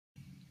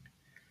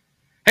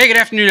Hey, good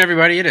afternoon,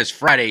 everybody. It is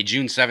Friday,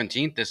 June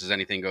 17th. This is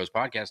Anything Goes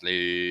Podcast.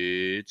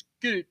 Let's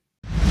get it.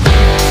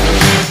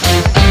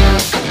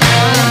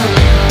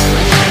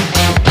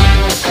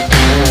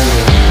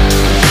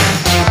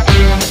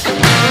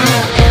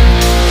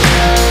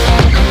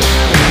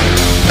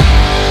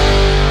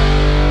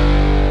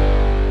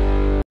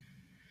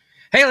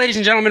 Hey, ladies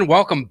and gentlemen,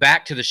 welcome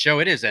back to the show.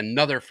 It is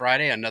another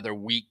Friday, another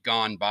week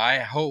gone by. I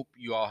hope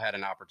you all had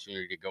an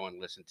opportunity to go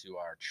and listen to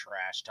our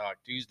Trash Talk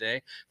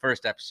Tuesday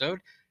first episode.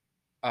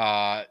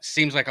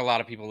 Seems like a lot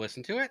of people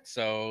listen to it,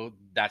 so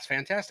that's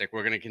fantastic.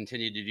 We're going to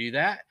continue to do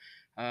that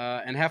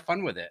and have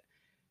fun with it.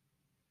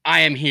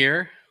 I am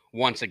here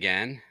once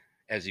again,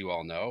 as you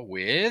all know,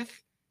 with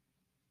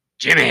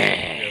Jimmy.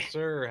 Yes,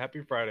 sir.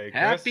 Happy Friday,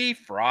 Chris. Happy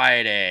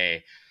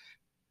Friday.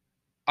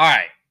 All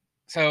right,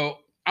 so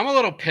I'm a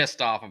little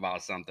pissed off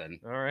about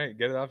something. All right,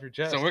 get it off your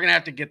chest. So we're gonna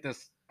have to get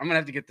this. I'm gonna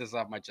have to get this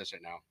off my chest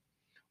right now.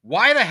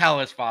 Why the hell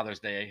is Father's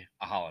Day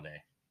a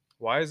holiday?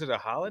 Why is it a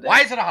holiday?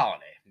 Why is it a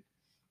holiday?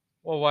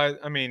 Well, why?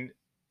 I mean,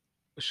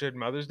 should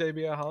Mother's Day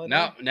be a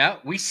holiday? No,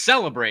 we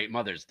celebrate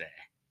Mother's Day.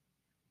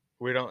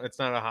 We don't. It's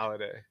not a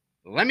holiday.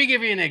 Let me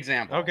give you an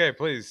example. Okay,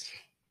 please.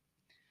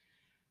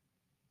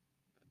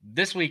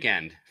 This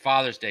weekend,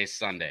 Father's Day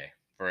Sunday,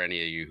 for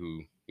any of you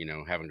who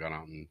haven't gone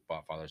out and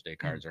bought Father's Day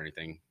cards or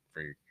anything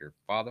for your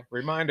father.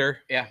 Reminder.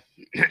 Yeah.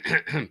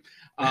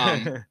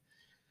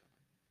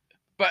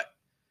 But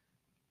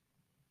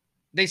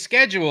they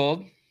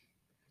scheduled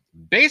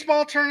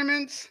baseball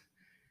tournaments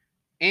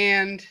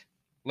and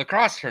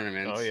lacrosse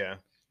tournaments. Oh yeah.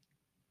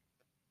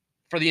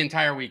 For the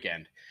entire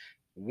weekend.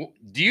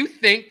 Do you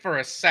think for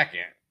a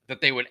second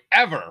that they would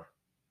ever,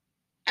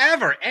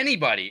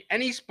 anybody,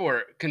 any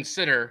sport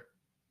consider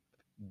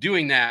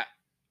doing that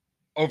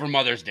over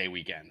Mother's Day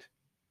weekend?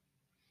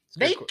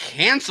 They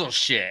cancel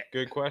shit.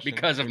 Good question.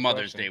 Because of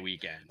Mother's Day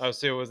weekend. Oh,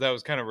 so that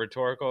was kind of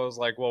rhetorical. It was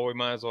like, well, we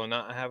might as well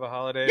not have a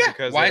holiday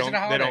because why is it a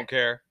holiday? They don't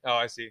care. Oh,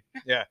 I see.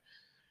 Yeah.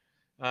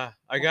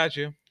 I got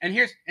you. And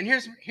here's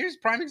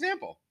a prime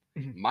example.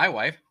 My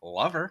wife,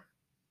 love her.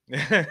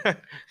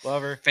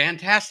 Love her.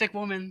 Fantastic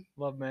woman.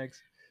 Love Megs.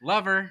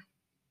 Love her.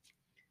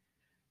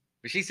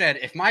 But she said,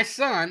 if my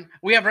son,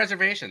 we have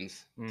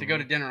reservations to go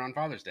to dinner on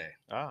Father's Day.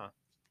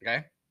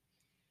 Okay.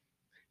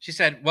 She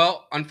said,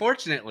 well,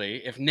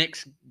 unfortunately, if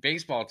Nick's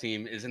baseball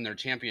team is in their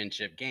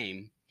championship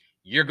game,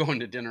 you're going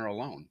to dinner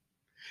alone.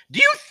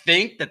 Do you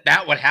think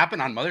that would happen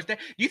on Mother's Day?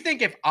 Do you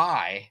think if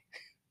I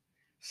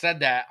said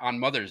that on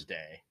Mother's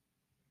Day,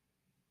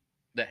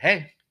 that,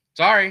 hey,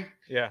 sorry.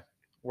 Yeah.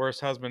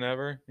 Worst husband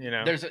ever,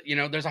 There's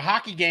a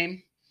hockey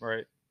game.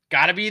 Right.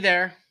 Gotta be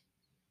there.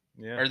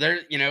 Yeah. Or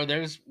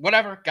there's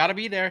whatever, gotta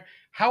be there.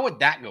 How would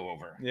that go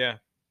over? Yeah.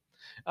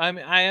 I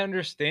mean, I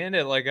understand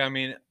it. Like, I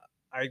mean,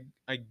 I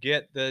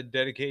get the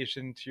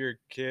dedication to your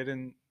kid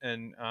and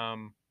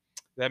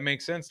that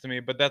makes sense to me,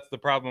 but that's the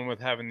problem with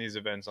having these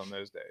events on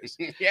those days.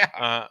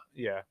 Yeah.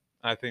 Yeah.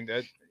 I think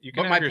that you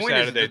can have your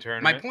Saturday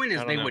tournament. My point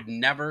is they would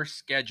never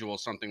schedule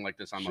something like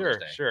this on Mother's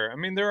Day. Sure. I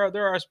mean, there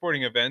are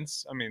sporting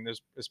events. I mean,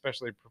 there's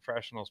especially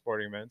professional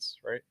sporting events,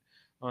 right?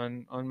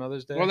 On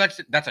Mother's Day. Well, that's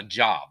a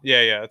job.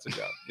 Yeah, that's a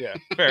job. Yeah,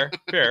 fair.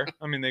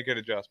 I mean, they could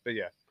adjust, but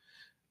yeah,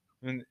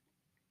 I mean,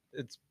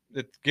 it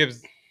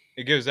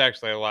gives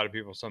actually a lot of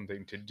people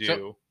something to do.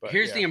 So but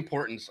here's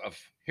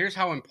here's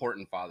how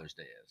important Father's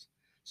Day is.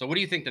 So what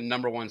do you think the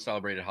number one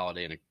celebrated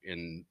holiday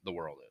in the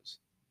world is?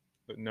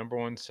 The number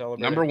one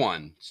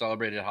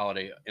celebrated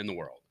holiday in the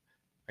world.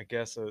 I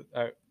guess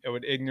I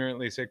would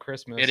ignorantly say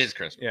Christmas. It is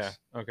Christmas. Yeah.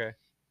 Okay.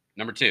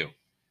 Number two.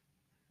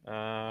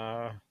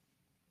 Oh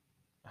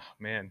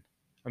man,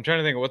 I'm trying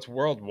to think of what's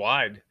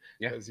worldwide.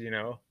 Yeah. Because I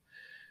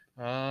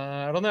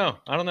don't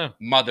know.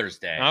 Mother's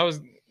Day. I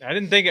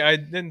didn't think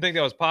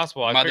that was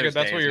possible. I figured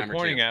that's what you're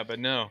pointing at, but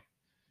no.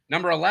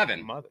 Number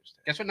 11. Mother's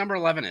Day. Guess what number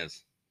 11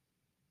 is?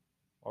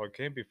 Well, it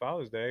can't be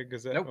Father's Day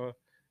because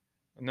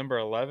number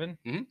 11.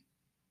 Mm-hmm.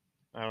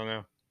 I don't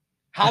know.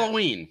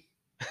 Halloween.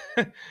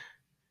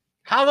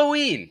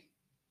 Halloween.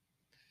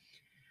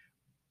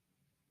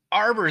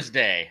 Arbor's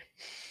Day.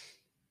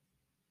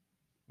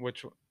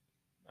 Which one?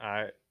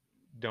 I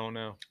don't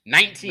know.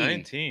 19.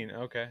 19.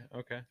 Okay.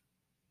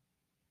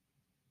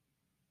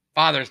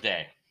 Father's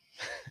Day.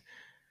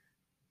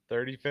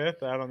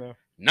 35th? I don't know.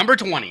 Number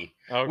 20.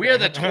 Okay. We are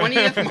the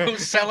 20th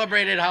most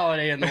celebrated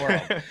holiday in the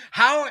world.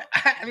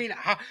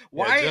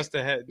 Why? Yeah, just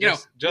ahead.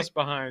 Just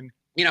behind.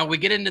 We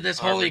get into this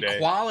whole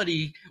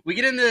equality. We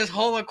get into this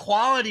whole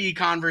equality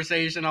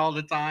conversation all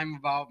the time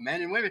about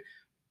men and women.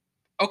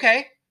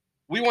 Okay,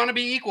 we want to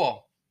be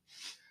equal.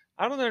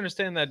 I don't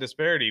understand that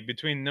disparity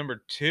between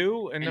number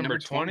 2 and number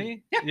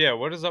 20. Yeah,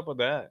 what is up with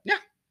that? Yeah,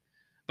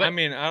 but I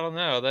mean, I don't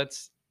know.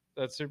 That's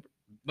super.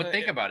 But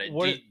think about it.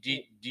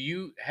 Do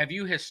you have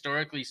you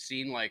historically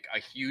seen like a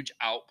huge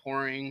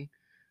outpouring,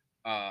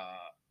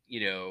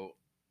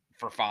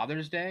 for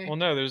Father's Day? Well,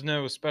 no, there's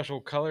no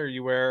special color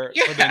you wear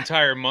for the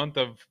entire month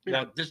of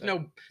that. There's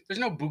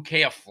no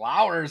bouquet of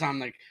flowers on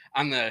the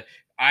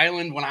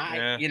island when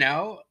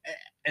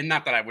and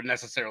not that I would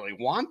necessarily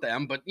want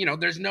them, but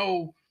there's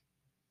no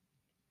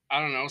I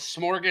don't know,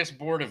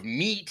 smorgasbord of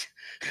meat.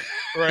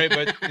 Right,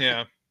 but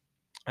yeah.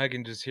 I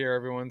can just hear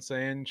everyone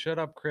saying, "Shut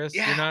up, Chris.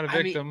 You're not a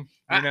victim."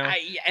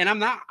 And I'm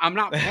not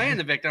playing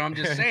the victim. I'm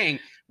just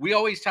saying we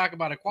always talk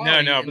about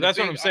equality. No, but that's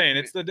what I'm saying.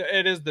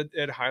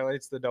 It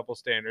highlights the double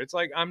standard. It's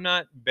like I'm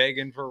not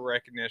begging for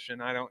recognition.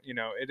 I don't,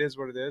 it is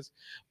what it is.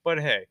 But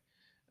hey,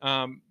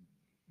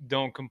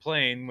 don't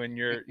complain when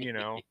you're,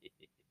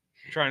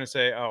 trying to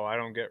say, "Oh, I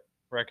don't get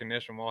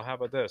recognition." Well, how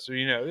about this? Or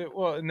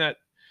and that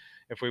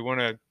if we want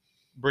to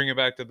bring it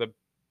back to the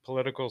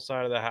political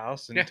side of the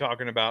house and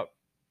talking about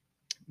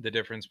the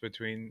difference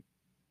between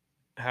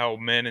how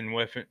men and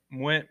women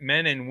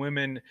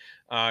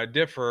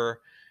differ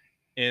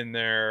in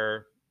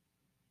their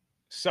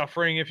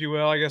suffering, if you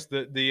will. I guess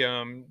the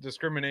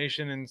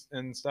discrimination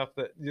and stuff,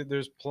 that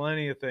there's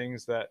plenty of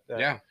things that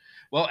yeah.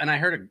 Well, and I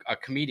heard a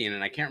comedian,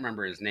 and I can't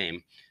remember his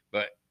name,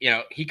 but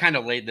he kind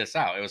of laid this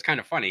out. It was kind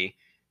of funny,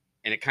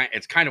 and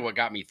it's kind of what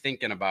got me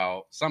thinking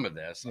about some of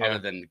this. Other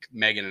than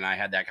Megan and I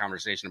had that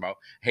conversation about,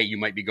 hey, you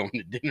might be going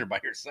to dinner by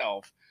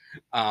yourself.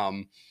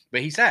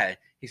 But he said,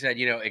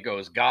 it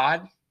goes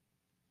God,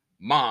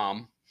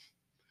 mom,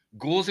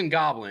 ghouls and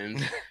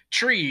goblins,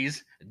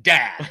 trees,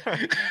 dad.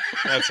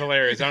 That's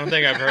hilarious. I don't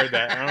think I've heard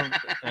that.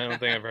 I don't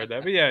think I've heard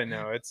that. But yeah,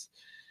 no, it's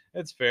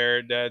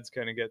fair. Dads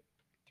kind of get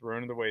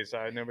thrown to the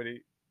wayside.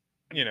 Nobody,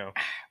 I'm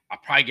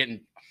probably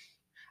getting.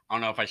 I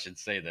don't know if I should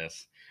say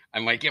this. I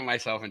might get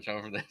myself in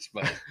trouble for this,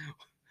 but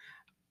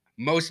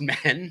most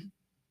men,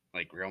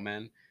 like real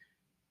men,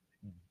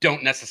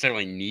 don't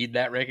necessarily need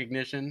that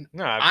recognition.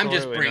 No, I'm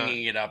just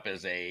bringing it up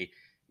as a,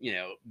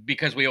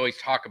 because we always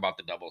talk about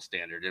the double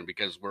standard, and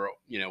because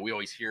we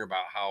always hear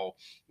about how,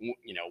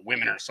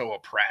 women are so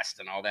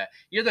oppressed and all that.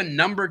 You're the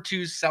number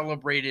 2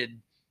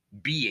 celebrated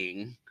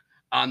being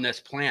on this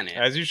planet.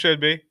 As you should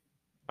be.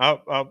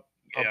 I'll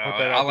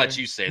let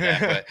you say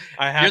that, but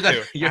I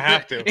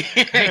have to.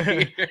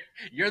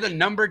 You're the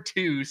number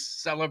 2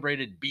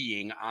 celebrated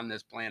being on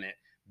this planet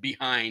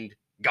behind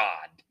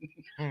God.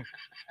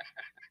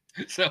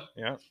 So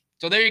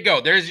there you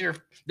go. There's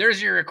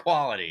your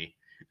equality.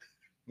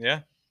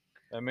 Yeah,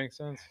 that makes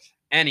sense.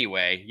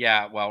 Anyway,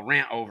 well,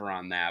 rant over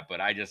on that,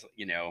 but I just,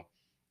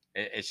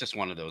 it's just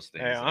one of those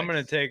things. Hey, I'm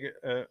going to take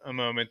a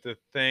moment to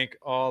thank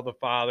all the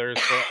fathers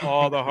for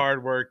all the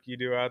hard work you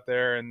do out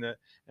there, and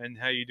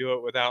how you do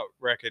it without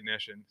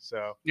recognition.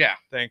 So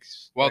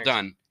thanks. Well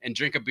done. And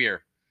drink a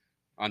beer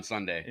on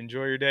Sunday.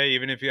 Enjoy your day,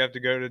 even if you have to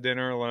go to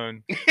dinner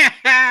alone.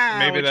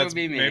 Maybe that's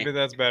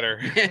better.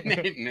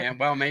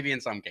 Well, maybe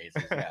in some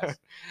cases, yes.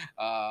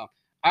 All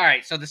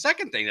right. So the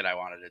second thing that I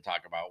wanted to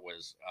talk about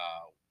was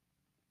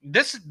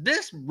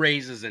this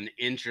raises an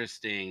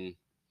interesting.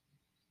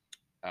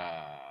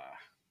 I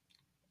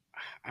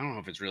don't know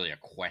if it's really a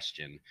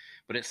question,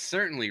 but it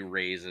certainly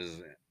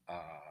raises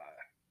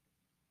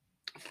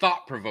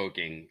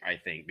thought-provoking, I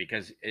think,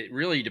 because it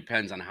really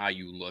depends on how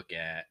you look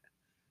at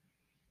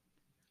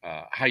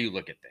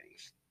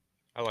things.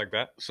 I like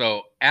that.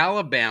 So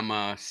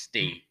Alabama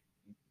State,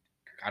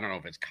 I don't know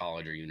if it's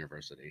college or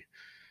university.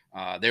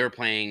 They were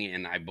playing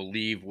in, I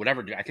believe,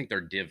 I think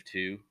they're Div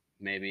 2,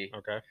 maybe.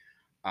 Okay.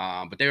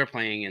 But they were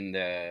playing in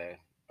the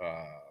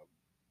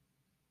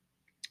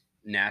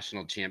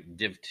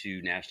Div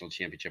 2 national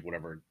championship,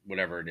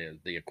 whatever it is,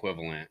 the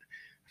equivalent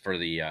for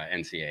the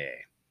NCAA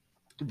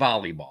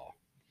volleyball.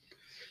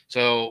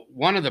 So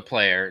one of the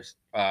players,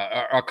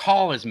 a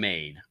call is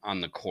made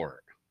on the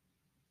court.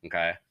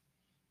 Okay.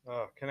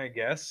 Oh, can I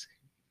guess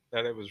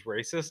that it was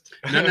racist?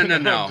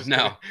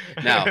 No.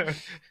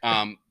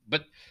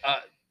 But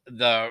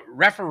the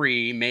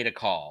referee made a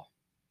call.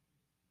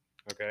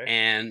 Okay.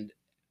 And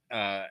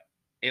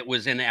it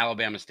was in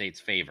Alabama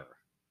State's favor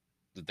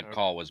that the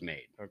call was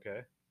made.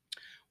 Okay.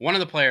 One of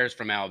the players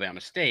from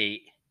Alabama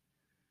State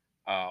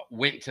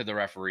went to the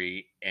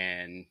referee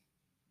and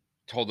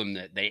told them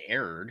that they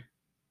erred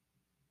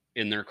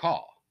in their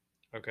call.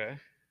 Okay.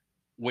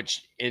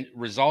 Which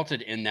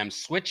resulted in them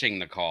switching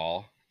the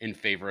call in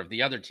favor of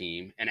the other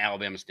team, and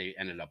Alabama State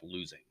ended up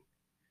losing.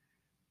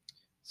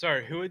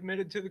 Sorry, who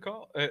admitted to the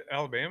call?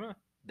 Alabama?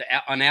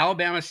 An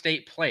Alabama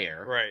State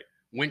player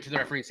went to the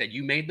referee and said,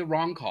 "You made the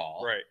wrong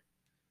call." Right.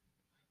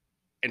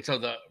 And so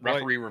the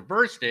referee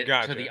reversed it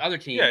to the other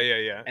team.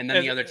 Yeah. And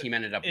then the other team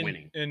ended up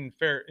winning. In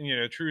fair,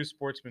 true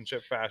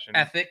sportsmanship fashion.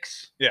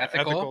 Ethics. Yeah,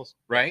 ethical.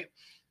 Right?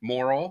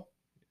 Moral.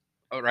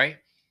 Right?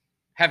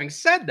 Having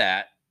said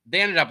that,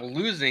 they ended up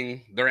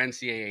losing their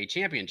NCAA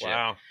championship.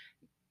 Wow.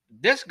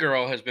 This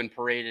girl has been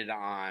paraded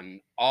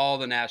on all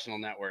the national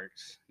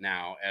networks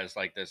now as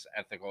like this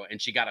ethical,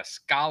 and she got a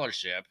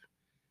scholarship.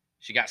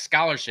 She got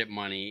scholarship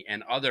money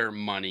and other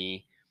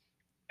money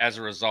as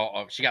a result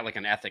of, she got like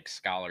an ethics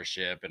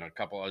scholarship and a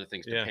couple other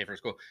things to pay for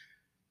school.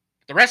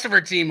 The rest of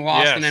her team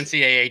lost an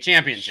NCAA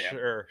championship.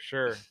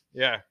 Sure.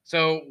 Yeah.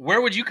 So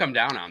where would you come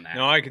down on that?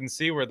 No, I can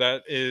see where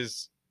that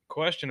is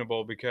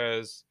questionable,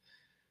 because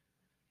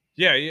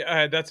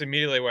that's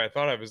immediately what I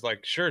thought of, is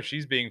like, sure,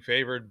 she's being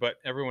favored, but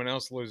everyone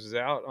else loses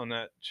out on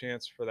that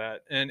chance for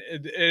that. And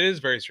it is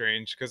very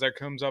strange, because that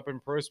comes up in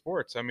pro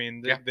sports. I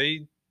mean,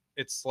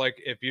 it's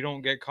like, if you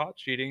don't get caught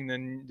cheating,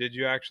 then did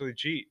you actually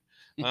cheat?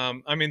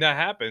 I mean, that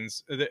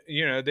happens.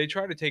 You know, they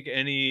try to take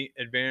any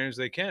advantage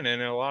they can,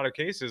 and in a lot of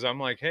cases, I'm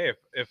like, hey,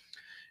 if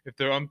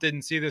the ump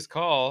didn't see this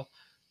call,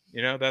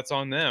 you know, that's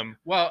on them.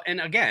 Well,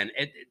 and again,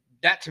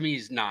 that to me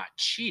is not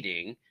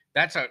cheating.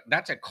 That's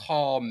a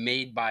call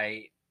made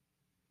by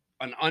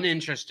an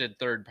uninterested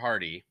third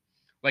party.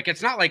 Like,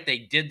 it's not like they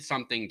did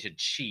something to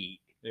cheat.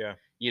 Yeah.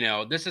 You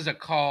know, this is a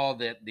call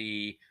that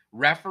the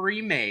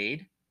referee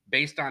made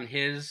based on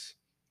his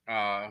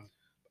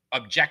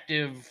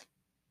objective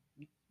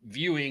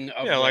viewing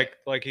of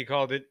like he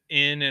called it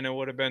in, and it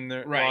would have been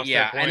the right. lost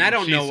Yeah, point, and I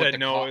don't she know what said the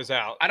no, call, it was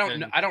out.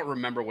 I don't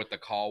remember what the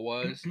call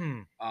was.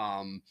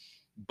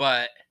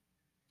 But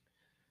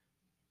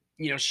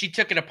you know, she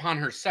took it upon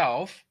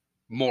herself,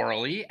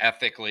 morally,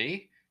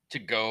 ethically, to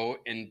go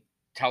and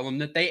tell them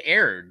that they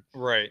erred.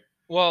 Right.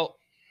 Well,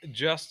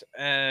 just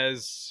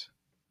as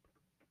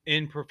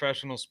in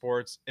professional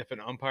sports, if an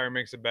umpire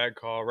makes a bad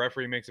call,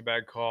 referee makes a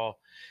bad call,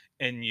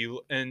 and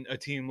a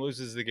team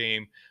loses the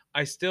game,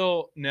 I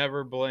still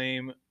never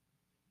blame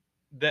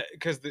that,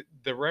 because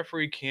the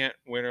referee can't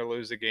win or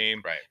lose a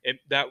game. Right.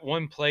 That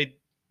one play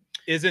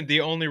isn't the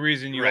only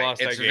reason you lost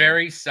that game. It's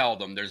very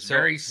seldom. There's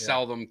very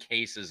seldom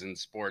cases in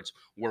sports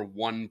where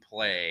one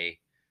play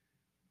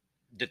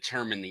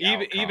determined the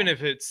outcome. Even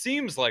if it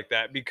seems like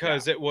that,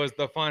 because it was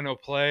the final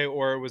play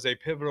or it was a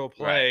pivotal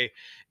play,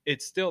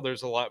 it's still,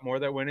 there's a lot more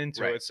that went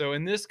into it. So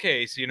in this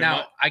case, you know,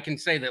 now I can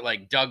say that,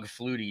 like, Doug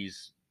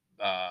Flutie's,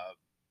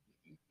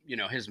 you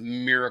know, his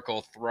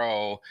miracle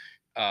throw,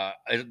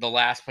 the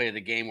last play of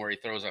the game where he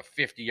throws a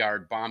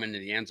 50-yard bomb into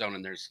the end zone,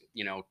 and there's,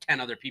 you know,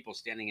 10 other people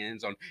standing in the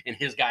end zone, and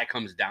his guy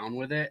comes down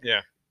with it.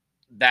 Yeah.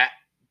 That,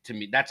 to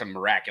me, that's a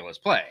miraculous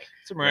play.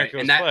 It's a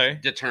miraculous play. And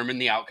that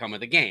determined the outcome of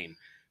the game.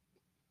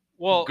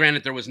 Well,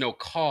 granted, there was no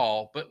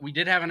call, but we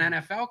did have an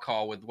NFL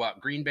call with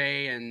Green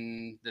Bay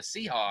and the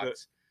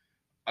Seahawks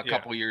a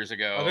couple years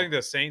ago. I think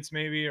the Saints,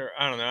 maybe, or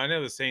I don't know. I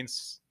know the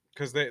Saints,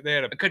 because they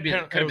had it could be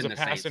it was a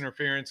pass Saints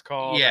interference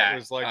call. Yeah, that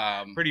was like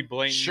pretty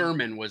blatant.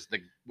 Sherman was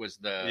the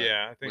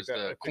I think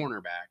the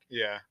cornerback.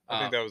 Yeah, I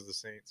think that was the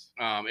Saints.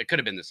 It could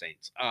have been the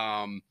Saints.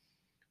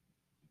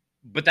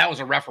 But that was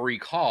a referee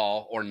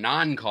call or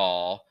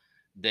non-call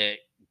that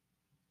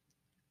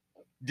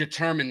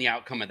determined the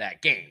outcome of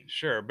that game.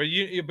 Sure, but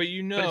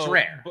you know, but it's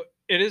rare. But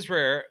it is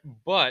rare,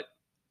 but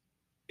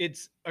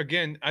it's,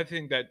 again, I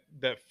think that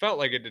felt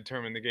like it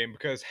determined the game,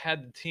 because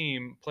had the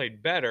team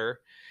played better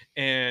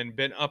and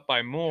been up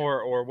by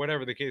more, or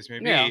whatever the case may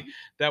be,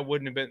 that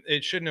wouldn't have been.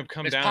 It shouldn't have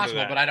come down to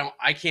that. But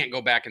I can't go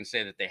back and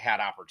say that they had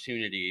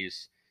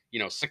opportunities. You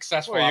know,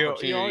 successful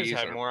opportunities, you always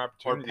had more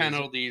opportunities, or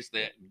penalties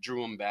that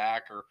drew them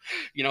back, or,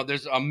 you know,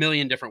 there's a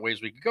million different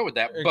ways we could go with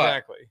that.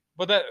 Exactly.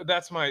 But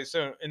that's my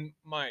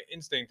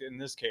instinct in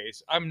this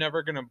case. I'm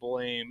never going to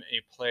blame a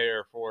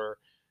player for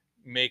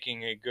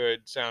making a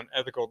good, sound,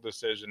 ethical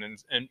decision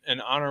and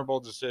an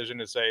honorable decision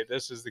to say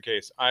this is the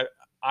case.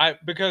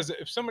 Because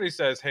if somebody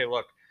says, hey,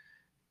 look,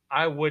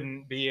 I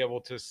wouldn't be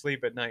able to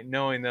sleep at night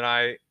knowing that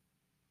I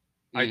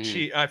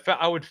cheat.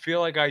 I would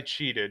feel like I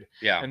cheated.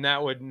 Yeah. And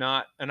that would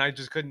not, and I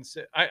just couldn't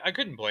say, I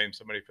couldn't blame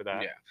somebody for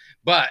that. Yeah.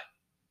 But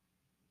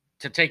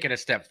to take it a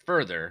step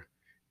further,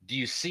 do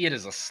you see it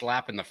as a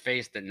slap in the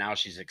face that now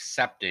she's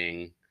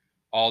accepting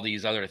all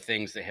these other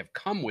things that have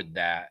come with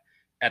that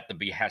at the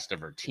behest of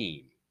her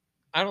team?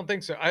 I don't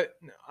think so.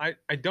 I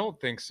don't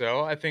think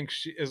so. I think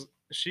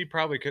she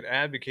probably could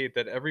advocate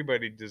that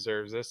everybody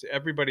deserves this.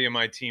 Everybody in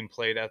my team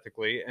played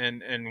ethically,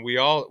 and we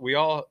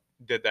all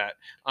did that.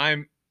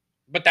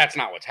 But that's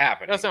not what's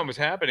happening. That's not what's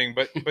happening.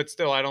 But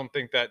still, I don't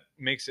think that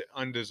makes it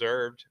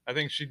undeserved. I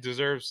think she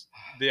deserves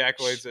the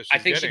accolades that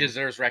she's getting. She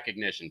deserves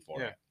recognition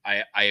for it.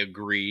 I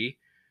agree.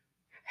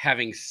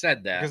 Having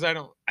said that, because I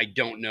don't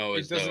know.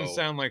 It doesn't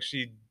sound like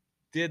she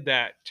did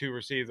that to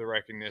receive the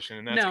recognition,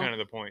 and that's kind of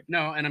the point.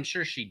 No, and I'm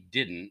sure she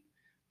didn't.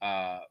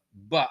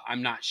 But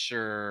I'm not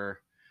sure.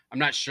 I'm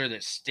not sure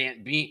that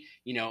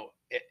you know,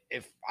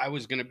 if I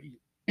was gonna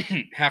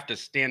have to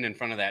stand in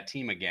front of that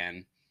team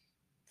again.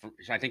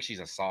 I think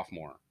she's a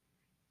sophomore.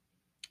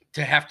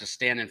 To have to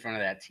stand in front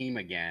of that team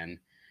again,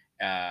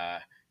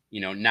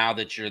 you know, now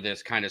that you're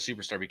this kind of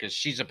superstar, because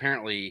she's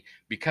apparently,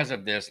 because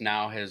of this,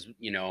 now has,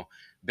 you know,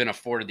 been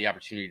afforded the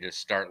opportunity to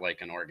start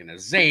like an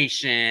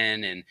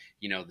organization, and,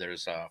 you know,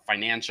 there's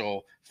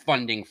financial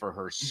funding for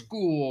her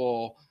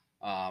school,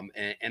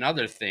 and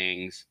other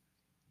things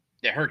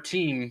that her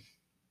team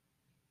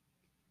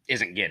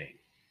isn't getting.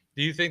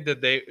 Do you think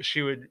that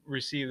she would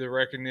receive the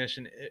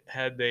recognition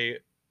had they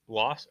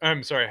lost?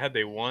 I'm sorry, had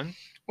they won?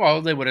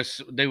 Well, they would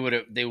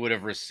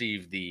have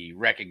received the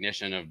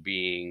recognition of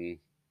being,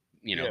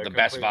 you know, the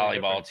best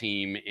volleyball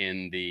team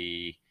in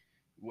the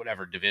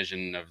whatever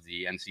division of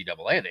the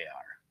NCAA they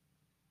are.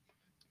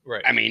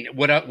 Right. I mean,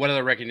 what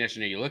other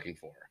recognition are you looking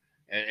for?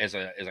 As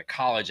a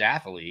college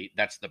athlete,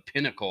 that's the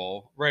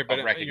pinnacle. Right, but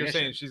of recognition. You're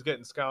saying she's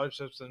getting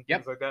scholarships and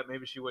things like that.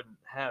 Maybe she wouldn't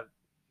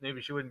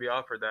be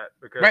offered that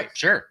because. Right.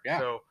 Sure. Yeah.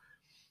 So,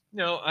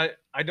 No,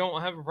 I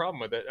don't have a problem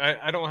with it.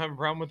 I don't have a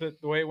problem with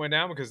it the way it went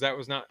down because that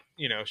was not,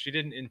 she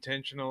didn't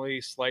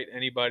intentionally slight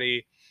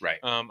anybody. Right.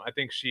 I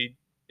think she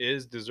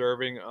is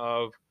deserving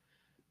of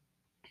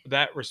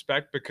that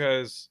respect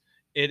because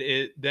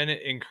then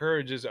it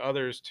encourages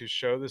others to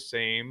show the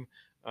same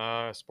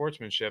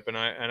sportsmanship, and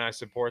I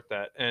support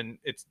that. And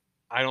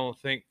I don't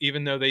think,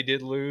 even though they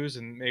did lose,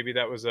 and maybe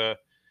that was a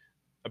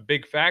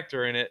big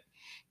factor in it,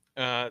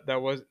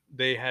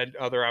 they had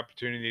other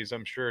opportunities,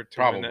 I'm sure, to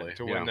Probably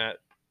win that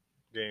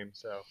game.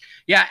 So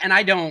yeah, and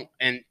I don't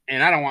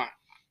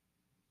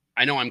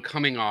I know I'm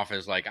coming off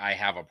as like I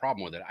have a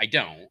problem with it. I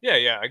don't.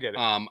 Yeah, I get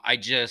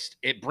it.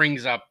 It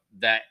brings up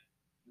that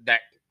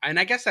and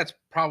I guess that's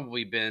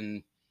probably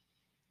been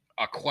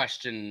a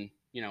question,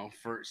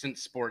 for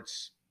since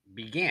sports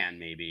began,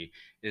 maybe,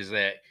 is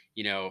that,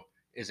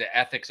 is it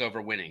ethics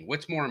over winning?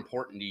 What's more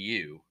important to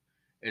you?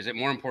 Is it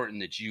more important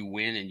that you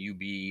win and you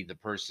be the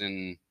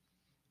person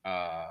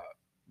uh,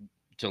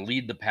 to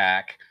lead the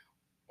pack,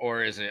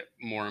 or is it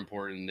more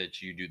important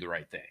that you do the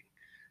right thing?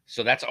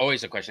 So that's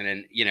always a question,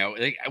 and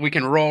we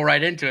can roll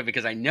right into it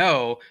because I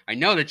know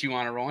that you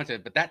want to roll into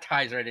it, but that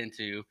ties right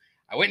into.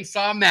 I went and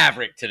saw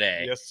Maverick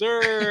today. Yes,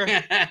 sir.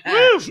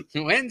 Woo!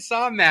 Went and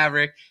saw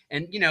Maverick,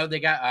 and they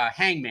got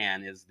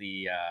Hangman is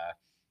the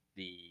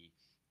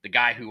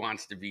guy who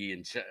wants to be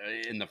in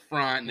the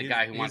front, and the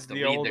guy who wants to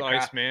lead the old crowd.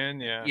 Iceman.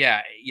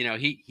 Yeah,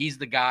 he's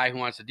the guy who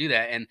wants to do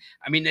that, and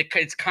I mean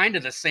it's kind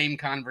of the same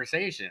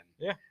conversation.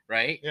 Yeah.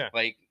 Right. Yeah.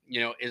 Like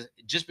is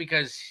just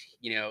because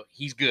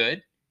he's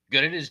good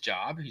at his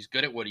job, he's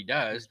good at what he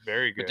does. He's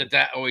very good. But does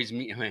that always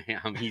mean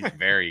he's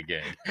very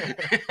good?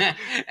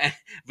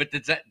 But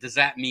does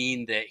that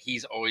mean that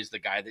he's always the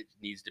guy that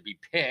needs to be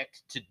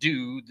picked to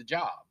do the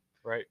job?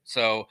 Right.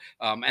 So,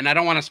 and I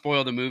don't want to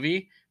spoil the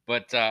movie,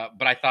 but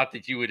I thought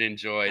that you would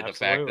enjoy the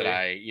fact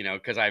that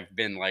because I've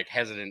been like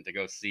hesitant to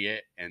go see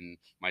it, and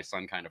my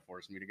son kind of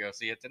forced me to go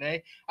see it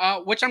today,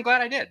 which I'm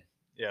glad I did.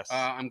 Yes.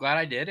 I'm glad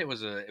I did. It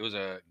was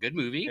a good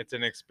movie. It's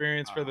an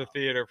experience for the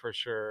theater for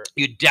sure.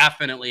 You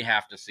definitely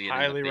have to see it.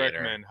 Highly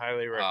recommend.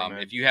 Highly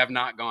recommend. If you have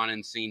not gone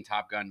and seen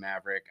Top Gun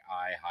Maverick,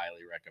 I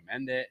highly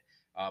recommend it.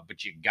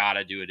 But you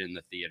gotta do it in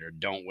the theater.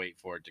 Don't wait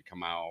for it to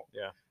come out.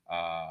 Yeah.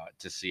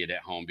 To see it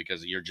at home,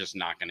 because you're just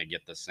not going to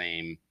get the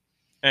same.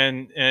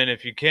 And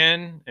if you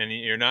can, and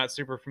you're not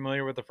super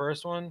familiar with the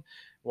first one,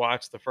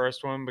 watch the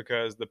first one,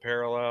 because the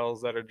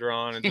parallels that are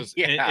drawn, and just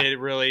it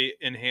really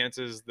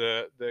enhances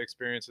the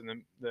experience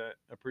and the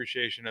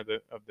appreciation of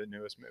the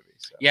newest movie.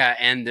 So. Yeah,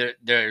 and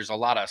there's a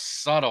lot of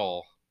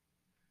subtle.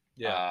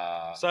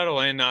 Subtle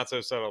and not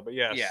so subtle, but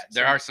yes. Yeah,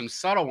 there are some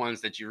subtle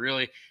ones that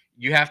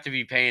you have to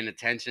be paying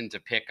attention to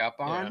pick up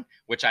on,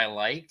 which I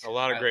liked. A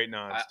lot of great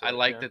nods. I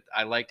liked it.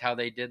 I liked how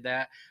they did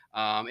that.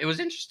 It was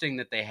interesting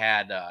that they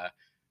had,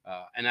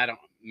 and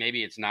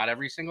maybe it's not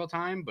every single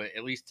time, but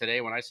at least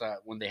today when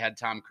they had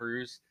Tom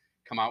Cruise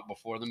come out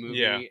before the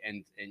movie,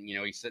 and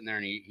he's sitting there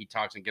and he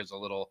talks and gives a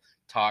little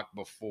talk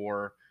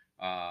before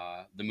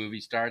the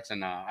movie starts,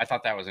 and I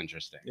thought that was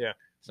interesting. Yeah.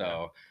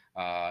 So.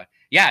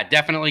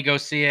 Definitely go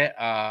see it.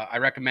 I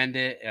recommend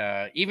it.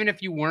 Even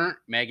if you weren't,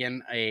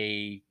 Megan,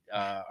 a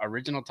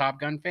original Top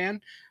Gun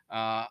fan,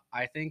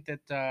 I think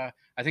that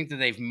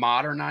they've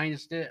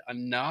modernized it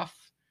enough,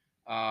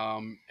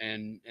 and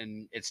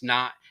it's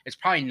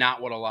probably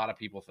not what a lot of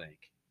people think,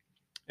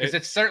 because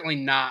it's certainly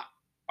not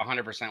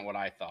 100% what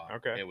I thought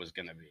it was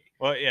gonna be.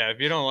 Well, yeah, if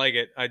you don't like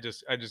it, I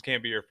just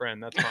can't be your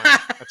friend. That's fine.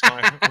 That's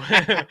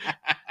fine.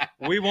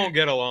 We won't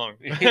get along.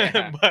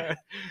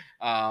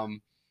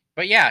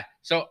 But yeah,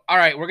 so all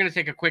right, we're gonna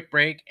take a quick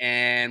break,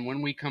 and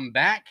when we come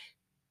back,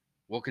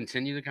 we'll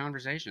continue the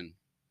conversation.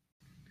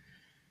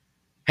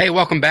 Hey,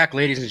 welcome back,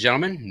 ladies and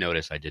gentlemen.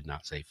 Notice I did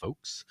not say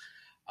folks.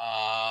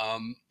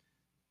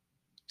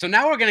 So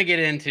now we're gonna get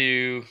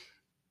into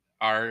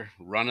our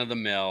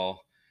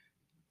run-of-the-mill,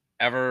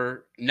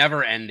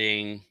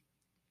 never-ending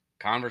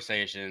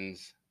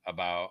conversations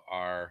about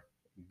our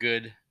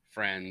good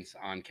friends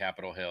on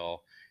Capitol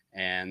Hill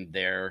and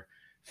their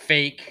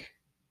fake.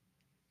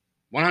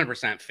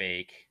 100%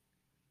 fake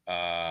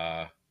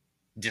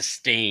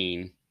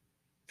disdain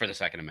for the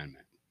Second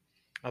Amendment.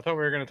 I thought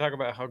we were going to talk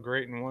about how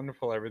great and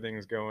wonderful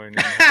everything's going.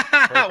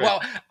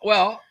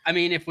 Well, I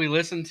mean, if we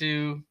listen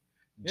to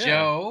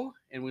Joe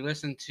and we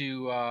listen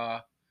to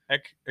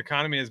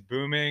economy is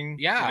booming.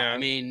 Yeah, I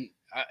mean,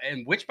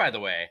 and which, by the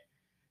way,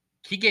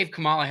 he gave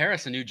Kamala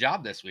Harris a new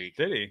job this week.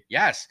 Did he?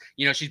 Yes.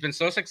 She's been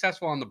so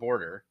successful on the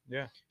border.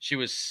 Yeah. She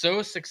was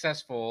so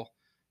successful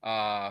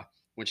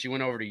when she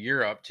went over to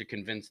Europe to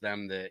convince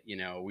them that,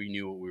 we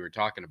knew what we were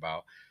talking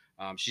about.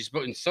 She's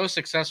been so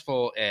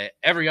successful at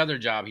every other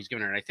job he's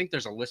given her. And I think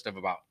there's a list of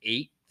about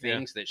 8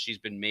 things that she's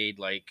been made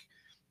like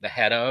the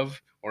head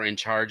of or in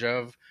charge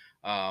of.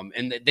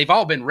 And they've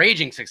all been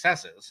raging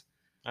successes.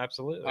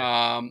 Absolutely.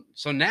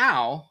 So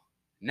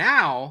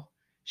now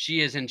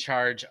she is in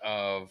charge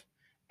of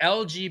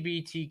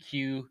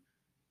LGBTQ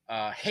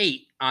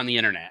hate on the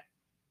internet.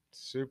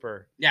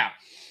 Super. Yeah.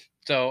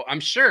 So I'm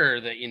sure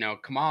that,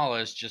 Kamala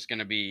is just going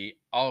to be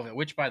all of it,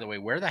 which, by the way,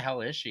 where the hell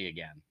is she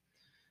again?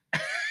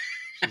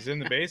 She's in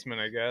the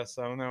basement, I guess.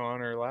 I don't know, on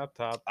her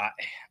laptop.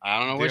 I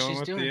don't know what she's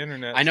with doing. The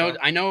internet I know.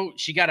 stuff. I know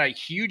she got a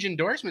huge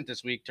endorsement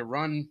this week to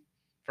run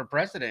for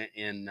president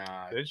in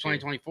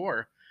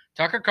 2024.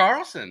 Tucker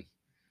Carlson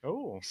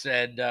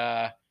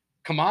said,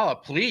 "Kamala,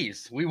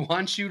 please, we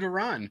want you to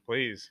run.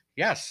 Please."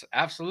 Yes,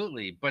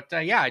 absolutely. But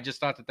yeah, I just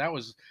thought that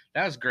was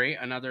great.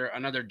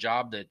 Another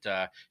job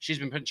that she's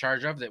been put in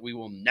charge of that we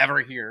will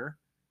never hear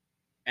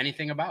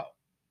anything about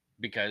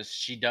because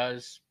she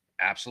does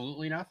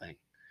absolutely nothing.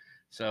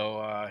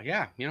 So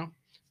yeah,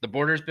 the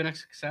border's been a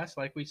success,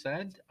 like we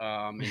said,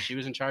 and she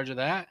was in charge of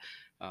that.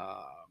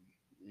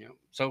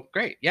 So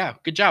great. Yeah,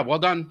 good job. Well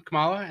done,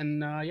 Kamala.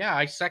 And yeah,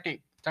 I second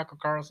Tucker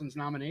Carlson's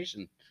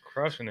nomination.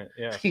 Crushing it.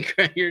 Yeah.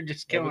 You're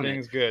just killing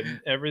Everything's it.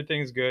 good.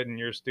 Everything's good, and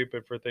you're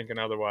stupid for thinking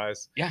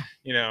otherwise. Yeah.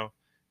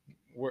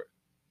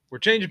 We're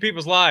changing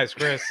people's lives,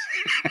 Chris.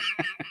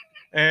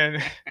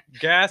 And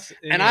gas.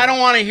 And I don't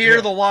want to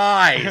hear the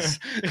lies.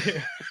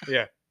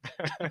 Yeah.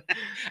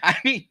 I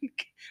mean,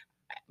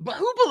 but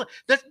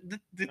the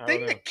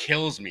thing that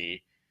kills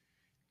me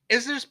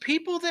is there's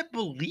people that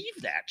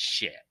believe that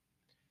shit.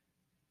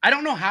 I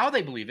don't know how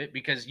they believe it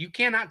because you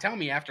cannot tell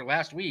me after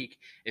last week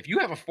if you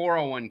have a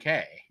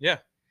 401k. Yeah.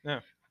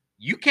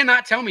 You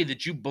cannot tell me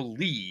that you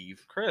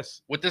believe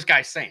Chris what this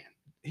guy's saying.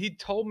 He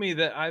told me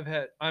that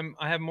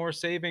I have more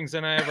savings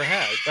than I ever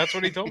had. That's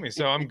what he told me.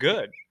 So I'm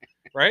good,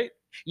 right?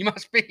 You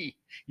must be.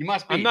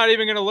 I'm not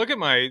even going to look at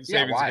my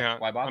savings account.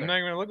 Why bother? I'm not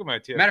even going to look at my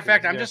TFP. Matter of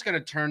fact, I'm just going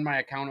to turn my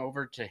account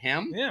over to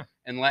him. Yeah.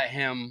 And let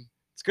him.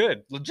 It's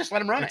good. Just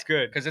let him run it. It's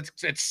good because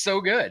it's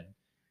so good.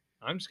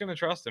 I'm just going to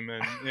trust him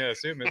and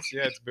assume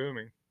it's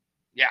booming.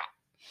 Yeah.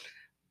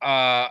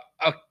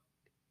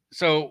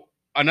 So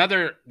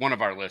another one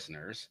of our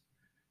listeners,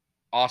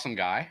 awesome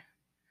guy,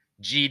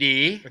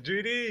 GD,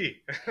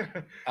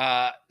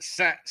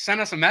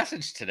 sent us a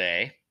message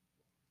today,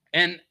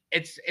 and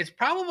it's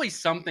probably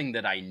something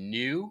that I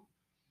knew,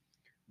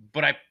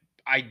 but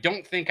I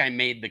don't think I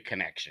made the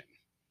connection.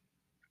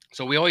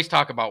 So we always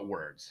talk about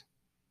words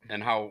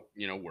and how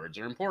words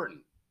are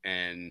important,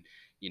 and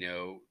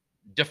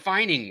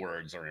defining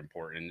words are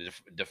important,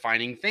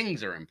 defining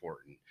things are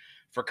important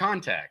for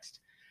context.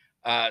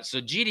 So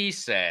GD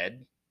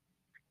said,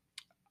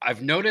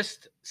 I've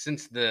noticed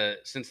since the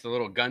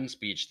little gun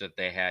speech that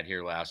they had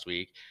here last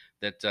week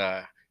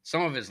that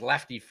some of his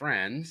lefty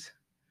friends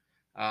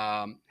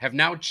have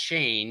now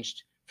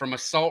changed from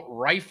assault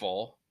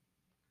rifle.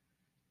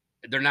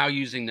 They're now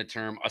using the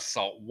term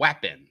assault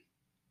weapon.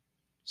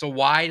 So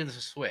why the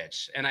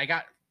switch? And I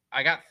got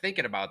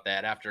thinking about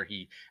that after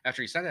he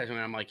said that to me.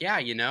 And I'm like,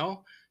 yeah,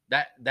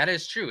 that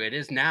is true. It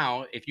is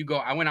now. If you go,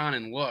 I went on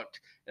and looked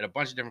at a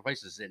bunch of different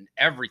places, and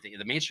everything.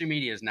 The mainstream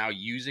media is now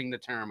using the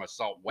term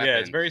assault weapon. Yeah,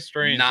 it's very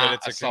strange that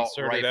it's a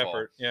concerted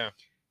effort. Yeah.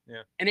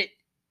 And it,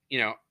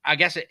 I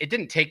guess it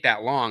didn't take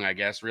that long, I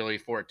guess, really,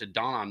 for it to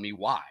dawn on me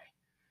why.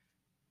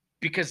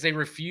 Because they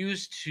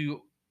refuse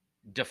to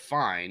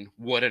define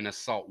what an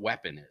assault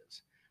weapon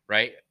is,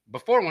 right?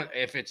 Before,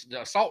 if it's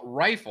the assault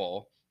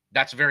rifle,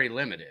 that's very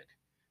limited,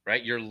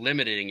 right? You're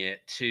limiting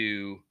it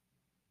to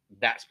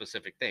that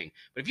specific thing.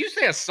 But if you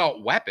say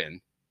assault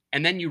weapon,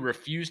 and then you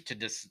refuse to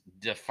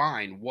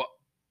define what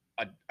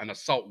an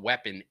assault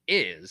weapon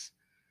is,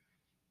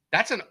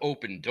 that's an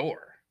open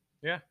door.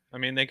 Yeah, I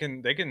mean they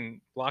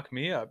can lock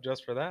me up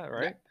just for that,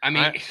 right? I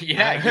mean,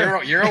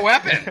 you're a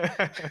weapon.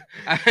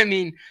 I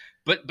mean,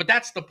 but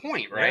that's the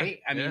point, right?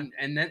 I mean,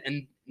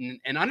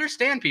 and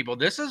understand, people,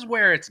 this is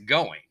where it's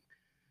going.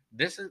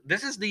 This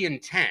is the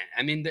intent.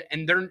 I mean,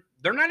 and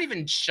they're not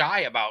even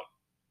shy about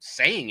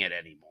saying it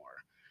anymore.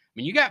 I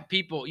mean, you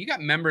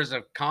got members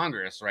of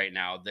Congress right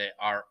now that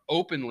are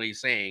openly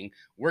saying,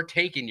 we're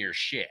taking your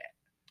shit.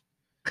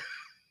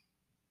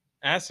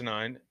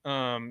 Asinine.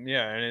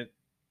 It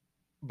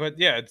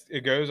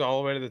goes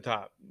all the way to the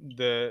top.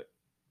 The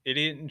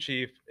idiot in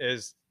chief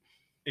is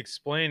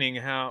explaining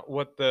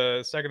what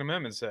the Second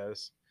Amendment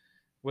says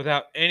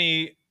without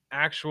any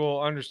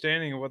actual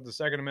understanding of what the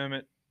Second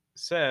Amendment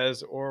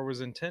says or was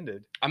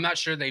intended. I'm not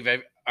sure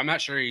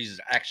he's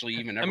actually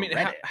even ever read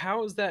it.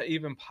 How is that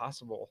even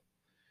possible?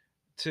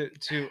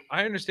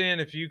 I understand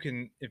if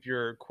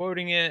you're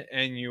quoting it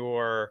and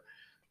you're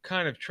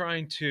kind of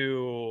trying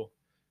to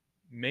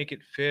make it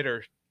fit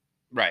or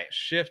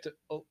shift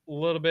a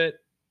little bit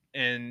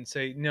and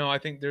say, no, I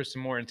think there's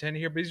some more intent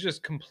here, but he's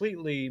just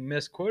completely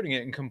misquoting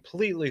it and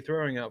completely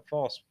throwing out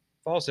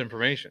false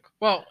information.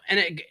 Well,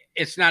 and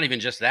it's not even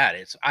just that.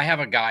 I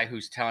have a guy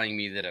who's telling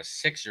me that a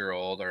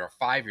 6-year-old or a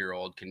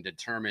 5-year-old can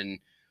determine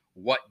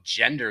what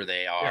gender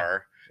they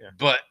are,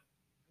 but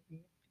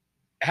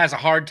has a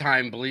hard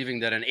time believing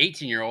that an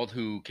 18-year-old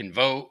who can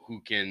vote, who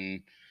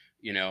can,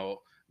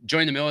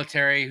 join the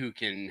military, who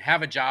can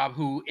have a job,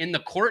 who in the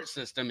court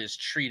system is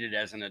treated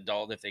as an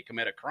adult if they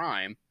commit a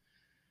crime,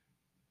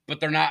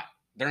 but they're not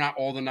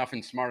old enough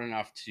and smart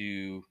enough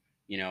to,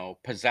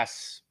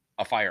 possess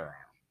a firearm.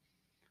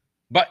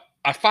 But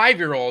a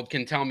 5-year-old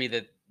can tell me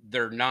that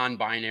they're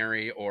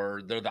non-binary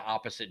or they're the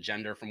opposite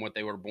gender from what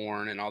they were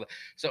born and all that.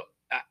 So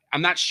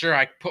I'm not sure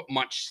I put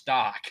much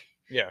stock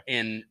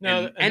in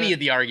any of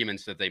the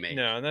arguments that they make.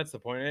 No, and that's the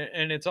point.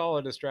 And it's all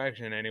a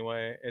distraction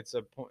anyway. It's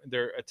a point.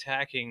 They're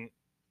attacking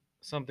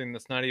something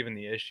that's not even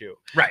the issue.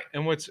 Right.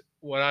 And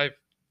what I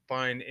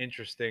find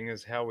interesting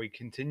is how we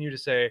continue to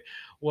say,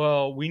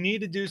 well, we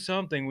need to do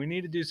something. We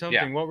need to do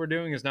something. Yeah. What we're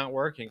doing is not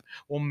working.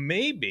 Well,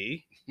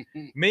 maybe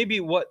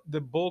what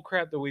the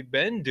bullcrap that we've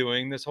been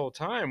doing this whole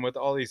time with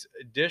all these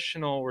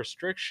additional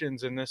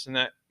restrictions and this and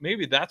that,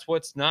 maybe that's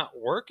what's not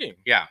working.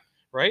 Yeah.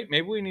 Right?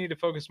 Maybe we need to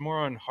focus more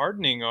on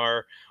hardening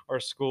our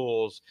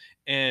schools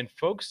and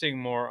focusing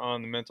more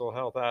on the mental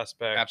health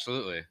aspect.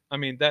 Absolutely. I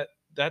mean, that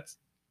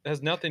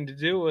has nothing to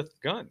do with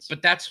guns.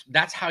 But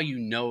that's how you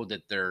know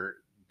that their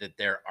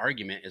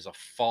argument is a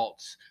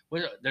false.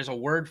 There's a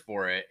word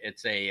for it.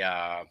 It's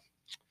a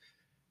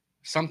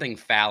something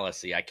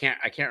fallacy. I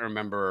can't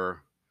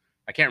remember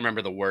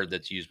the word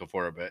that's used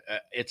before, but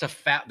it's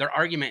their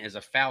argument is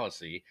a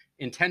fallacy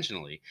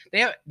intentionally.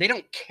 They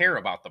don't care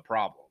about the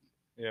problem.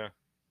 Yeah.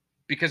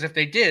 Because if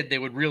they did, they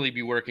would really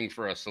be working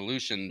for a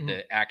solution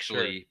that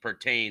actually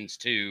pertains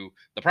to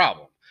the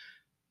problem.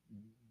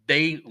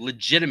 They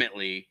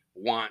legitimately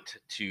want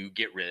to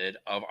get rid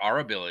of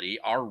our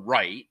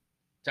right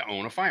to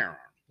own a firearm.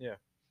 Yeah.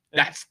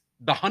 That's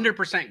the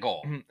 100%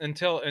 goal.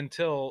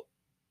 Until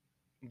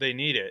they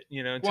need it,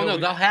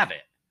 they'll have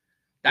it.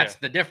 That's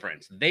the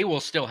difference. They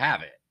will still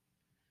have it.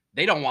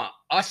 They don't want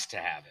us to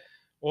have it.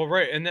 Well,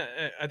 right. And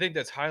I think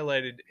that's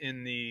highlighted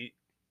in the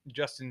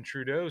Justin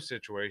Trudeau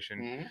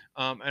situation.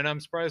 Mm-hmm. And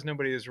I'm surprised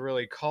nobody has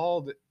really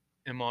called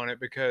him on it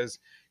because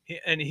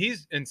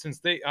since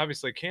they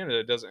obviously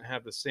Canada doesn't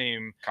have the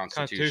same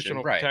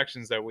constitutional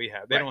protections that we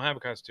have. They don't have a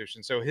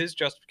constitution. So his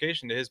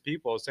justification to his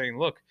people is saying,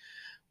 look,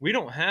 we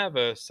don't have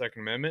a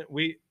Second Amendment.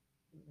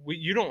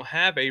 You don't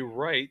have a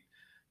right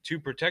to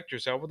protect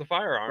yourself with a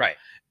firearm. Right.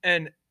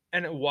 And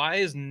why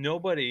is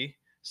nobody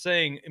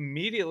saying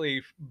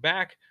immediately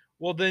back,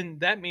 well, then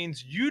that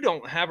means you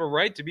don't have a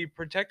right to be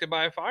protected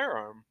by a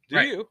firearm,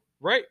 do you?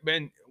 Right.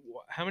 And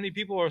how many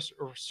people are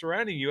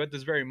surrounding you at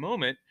this very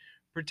moment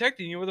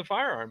protecting you with a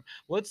firearm?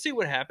 Let's see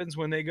what happens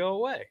when they go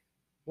away.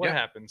 What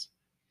happens?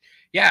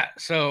 Yeah.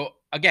 So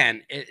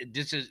again,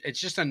 it's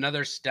just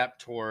another step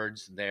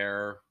towards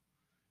their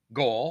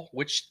goal,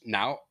 which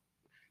now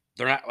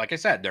they're not, like I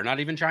said, they're not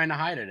even trying to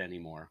hide it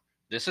anymore.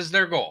 This is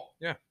their goal.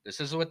 Yeah. This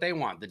is what they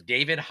want. The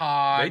David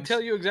Hogg. They tell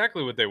you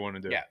exactly what they want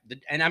to do. Yeah.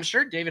 And I'm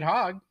sure David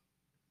Hogg,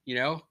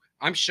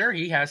 I'm sure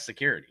he has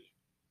security.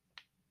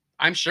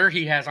 I'm sure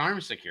he has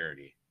armed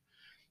security.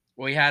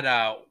 We had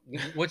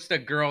what's the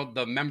girl,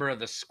 the member of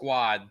the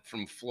squad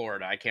from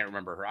Florida? I can't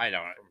remember her. I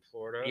don't. From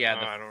Florida? Yeah,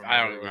 I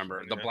don't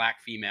remember the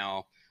black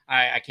female.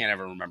 I can't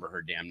ever remember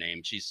her damn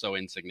name. She's so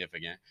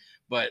insignificant.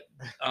 But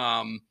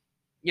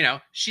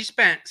she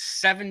spent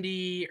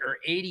 $70,000 or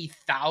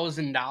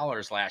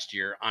 $80,000 last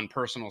year on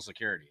personal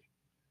security.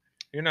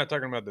 You're not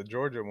talking about the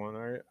Georgia one,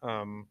 are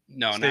you?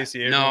 No,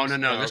 Stacey Abrams?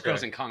 No. This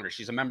girl's in Congress.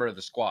 She's a member of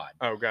the squad.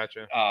 Oh,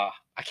 gotcha.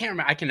 I can't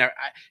remember.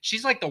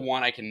 She's like the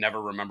one I can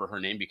never remember her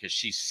name because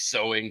she's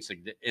so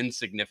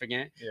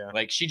insignificant. Yeah.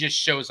 Like she just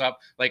shows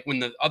up. Like when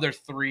the other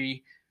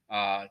three,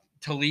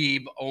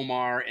 Tlaib,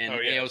 Omar, and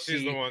AOC.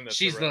 She's the one.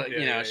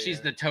 She's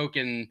the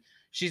token.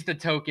 She's the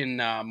token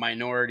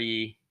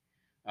minority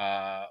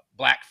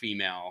black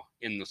female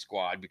in the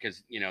squad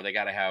because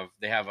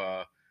they have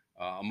a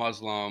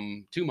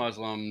Muslim, two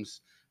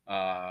Muslims,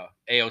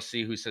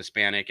 AOC who's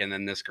Hispanic, and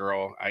then this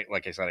girl.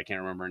 Like I said, I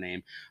can't remember her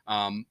name.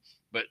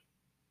 But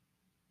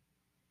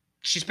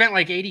she spent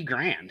like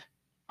 $80,000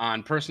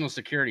 on personal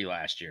security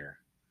last year.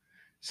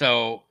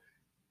 So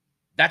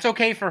that's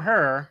okay for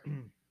her,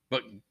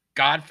 but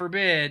God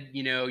forbid,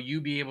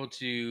 you be able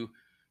to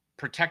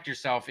protect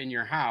yourself in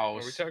your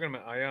house. Are we talking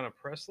about Ayanna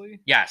Pressley?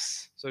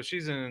 Yes. So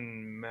she's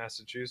in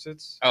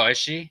Massachusetts. Oh, is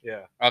she?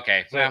 Yeah.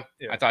 Okay. So,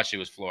 I thought she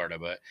was Florida,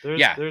 but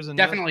there's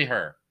definitely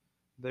her.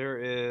 There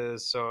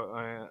is. So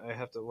I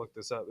have to look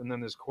this up. And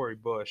then there's Cori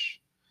Bush.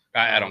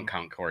 I don't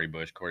count Cori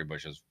Bush. Cori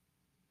Bush is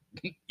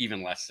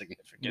even less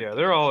significant. Yeah,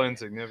 they're all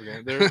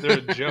insignificant. They're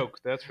a joke,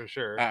 that's for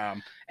sure.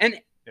 And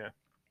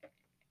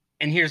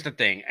here's the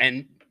thing,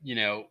 and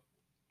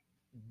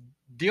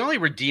the only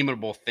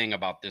redeemable thing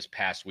about this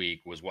past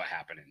week was what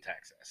happened in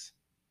Texas.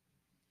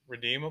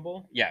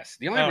 Redeemable? Yes,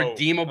 the only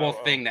redeemable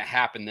thing that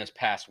happened this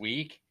past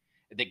week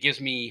that gives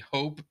me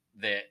hope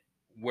that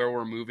where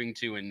we're moving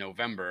to in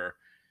November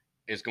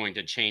is going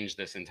to change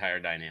this entire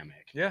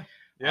dynamic. Yeah.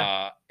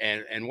 Yeah.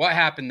 And what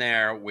happened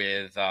there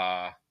with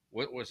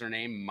what was her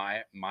name?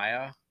 Maya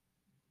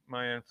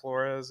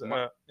Flores. I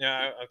have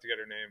to get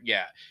her name.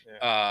 Yeah.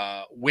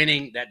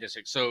 Winning that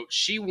district. So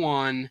she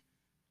won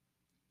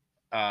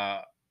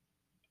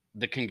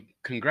the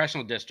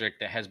congressional district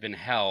that has been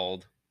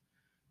held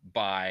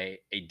by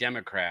a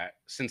Democrat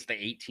since the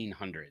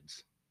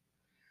 1800s.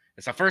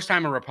 It's the first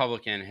time a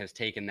Republican has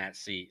taken that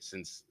seat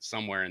since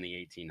somewhere in the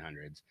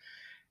 1800s.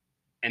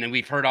 And then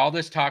we've heard all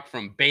this talk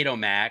from Beto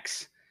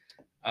Max.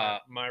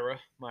 Myra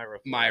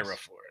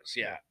Flores.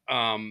 Yeah.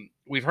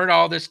 We've heard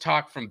all this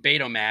talk from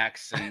Beto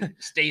Max and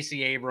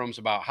Stacey Abrams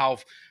about how,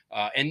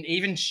 and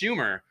even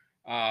Schumer,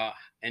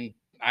 and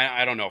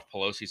I don't know if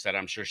Pelosi said it,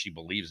 I'm sure she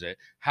believes it,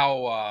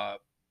 how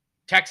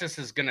Texas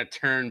is going to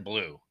turn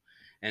blue,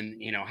 and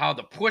how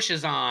the push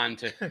is on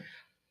to.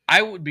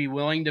 I would be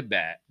willing to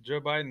bet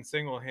Joe Biden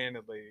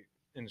single-handedly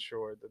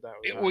ensured that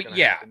was not going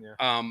to happen.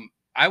 Yeah.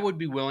 I would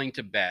be willing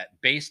to bet,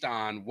 based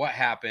on what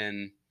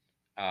happened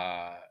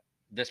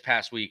this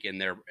past week in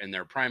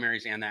their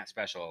primaries and that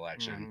special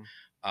election,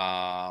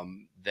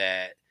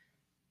 that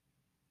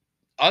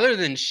other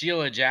than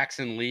Sheila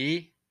Jackson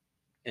Lee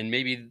and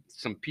maybe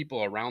some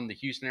people around the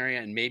Houston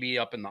area and maybe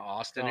up in the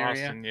Austin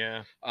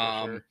area,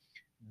 sure.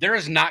 there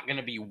is not going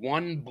to be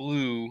one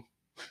blue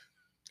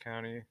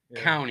county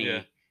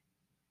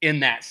in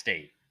that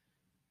state.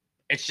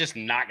 It's just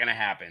not going to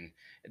happen.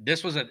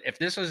 If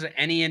this was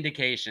any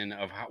indication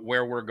of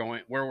where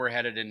we're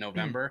headed in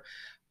November,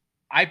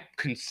 I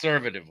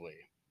conservatively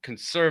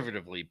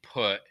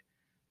put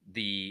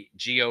the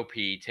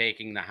GOP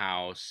taking the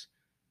House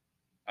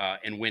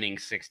and winning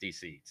 60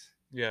 seats.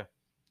 Yeah.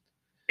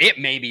 It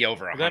may be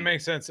over 100. That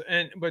makes sense.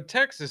 But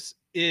Texas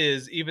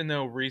is, even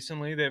though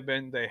recently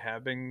they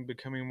have been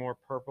becoming more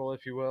purple,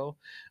 if you will,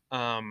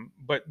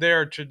 but they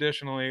are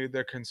traditionally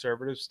the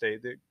conservative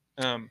state.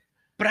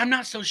 But I'm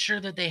not so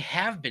sure that they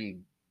have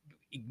been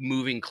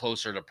moving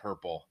closer to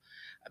purple,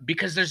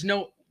 because there's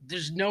no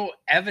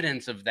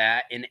evidence of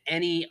that in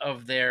any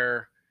of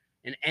their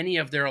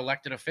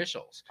elected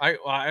officials.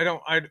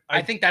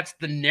 I think that's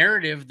the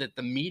narrative that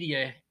the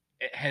media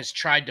has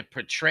tried to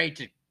portray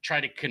to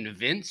try to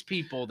convince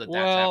people that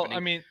that's happening. I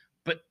mean,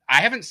 but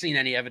I haven't seen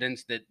any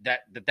evidence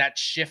that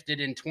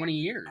shifted in 20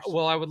 years.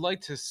 Well, I would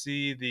like to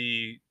see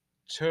the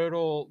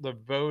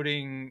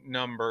voting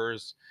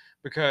numbers,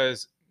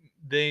 because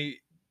the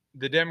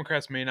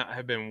Democrats may not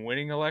have been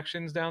winning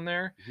elections down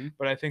there,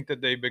 but I think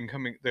that they've been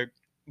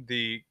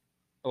the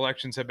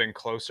elections have been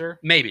closer.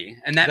 Maybe,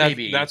 and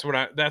that's what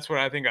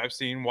I think I've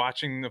seen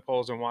watching the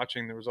polls and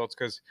watching the results,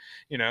 because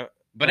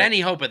But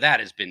any hope of that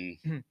has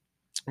been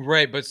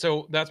right. But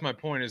so that's my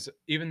point, is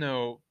even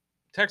though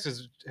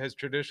Texas has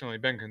traditionally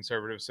been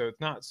conservative, so it's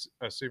not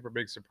a super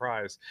big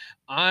surprise,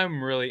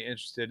 I'm really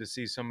interested to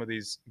see some of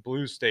these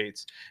blue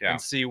states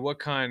and see what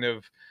kind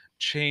of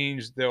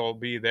change there'll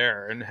be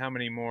there, and how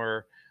many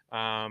more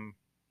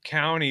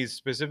counties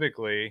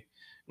specifically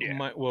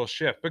will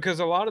shift, because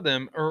a lot of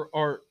them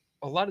are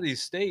a lot of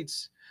these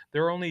states,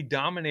 they're only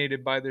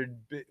dominated by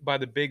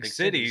the big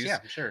cities. Yeah,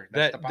 sure.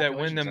 that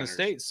win them the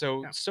states.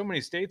 So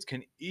many states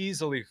can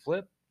easily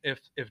flip if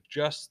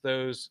just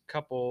those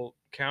couple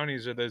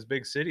counties or those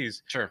big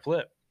cities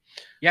flip.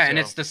 Yeah, and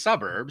it's the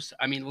suburbs.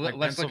 I mean, like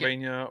let's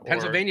Pennsylvania.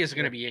 Pennsylvania is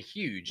going to be a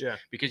huge,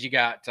 because you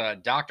got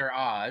Dr.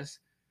 Oz,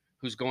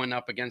 who's going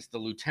up against the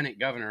lieutenant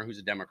governor, who's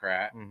a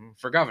Democrat,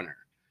 for governor.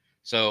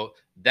 So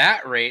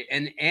that rate,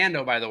 and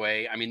oh, by the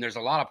way, I mean, there's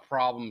a lot of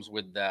problems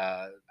with and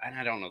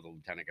I don't know the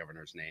lieutenant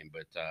governor's name,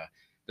 but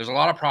there's a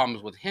lot of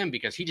problems with him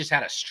because he just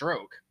had a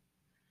stroke.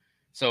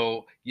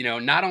 So,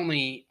 not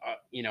only,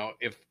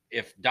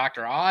 if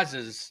Dr.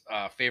 Oz's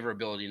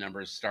favorability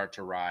numbers start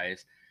to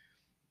rise,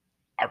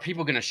 are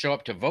people going to show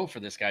up to vote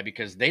for this guy,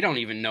 because they don't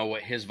even know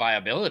what his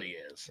viability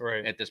is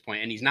at this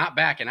point, and he's not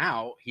backing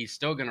out. He's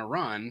still going to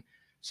run.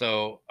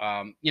 So,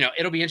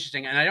 it'll be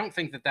interesting. And I don't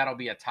think that that'll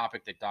be a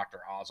topic that Dr.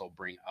 Oz will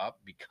bring up,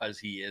 because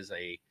he is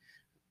a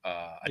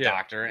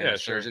doctor and a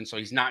surgeon. So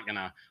he's not going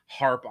to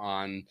harp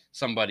on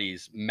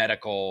somebody's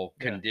medical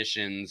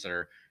conditions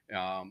or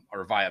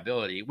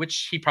viability,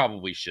 which he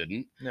probably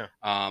shouldn't. No.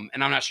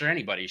 And I'm not sure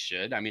anybody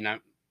should. I mean,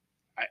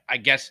 I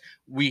guess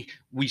we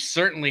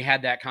certainly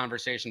had that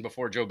conversation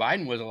before Joe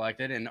Biden was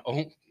elected, and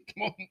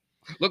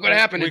look what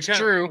happened. It's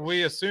true.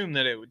 We assumed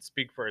that it would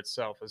speak for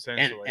itself,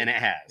 essentially. And it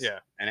has. Yeah.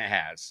 And it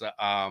has. So,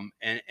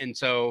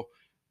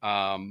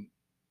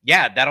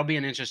 that'll be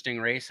an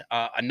interesting race.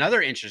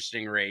 Another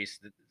interesting race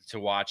to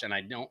watch, and I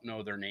don't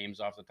know their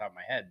names off the top of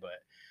my head,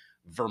 but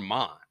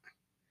Vermont.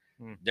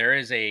 There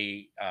is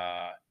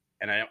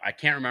and I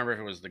can't remember if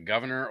it was the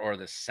governor or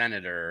the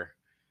senator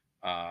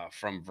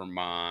from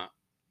Vermont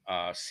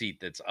seat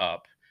that's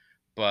up,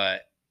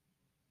 but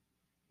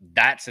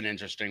that's an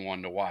interesting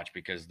one to watch,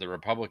 because the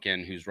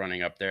Republican who's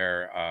running up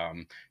there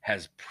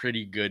has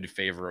pretty good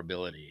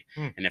favorability.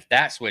 And if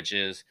that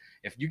switches,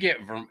 if you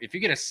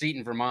get a seat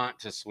in Vermont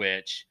to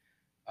switch,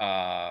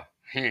 that's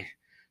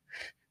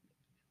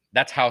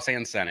House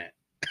and Senate.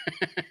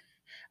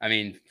 I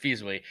mean,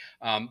 feasibly.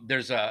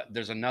 There's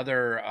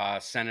another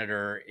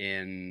senator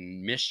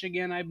in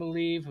Michigan, I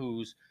believe,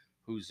 who's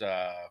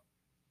I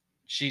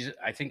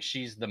think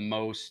she's the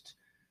most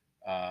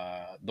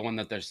the one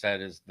that they're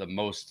said is the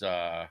most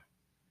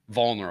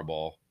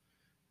vulnerable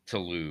to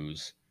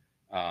lose.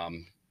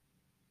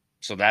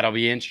 So that'll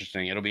be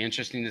interesting. It'll be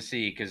interesting to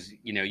see, because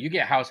you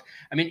get House.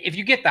 I mean, if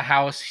you get the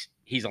House,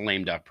 he's a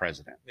lame duck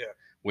president,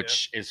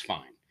 which is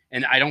fine.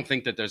 And I don't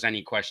think that there's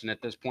any question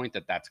at this point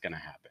that that's going to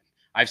happen.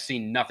 I've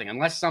seen nothing,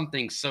 unless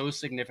something so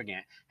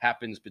significant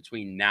happens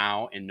between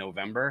now and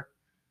November.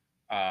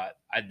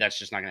 That's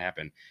just not going to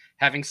happen.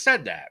 Having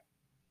said that,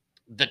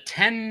 the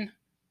 10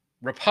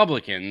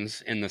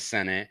 Republicans in the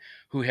Senate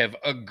who have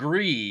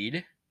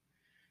agreed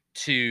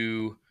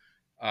to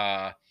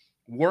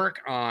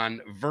work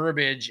on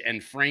verbiage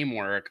and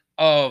framework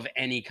of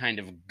any kind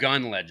of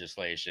gun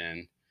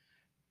legislation,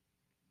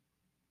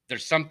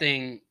 there's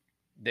something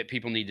that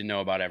people need to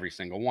know about every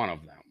single one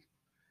of them.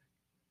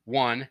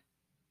 One,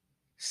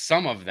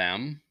 some of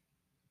them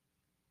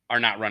are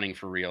not running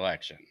for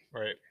re-election.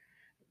 Right.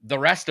 The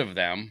rest of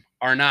them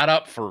are not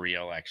up for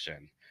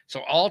re-election.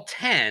 So all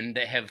 10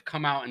 that have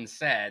come out and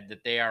said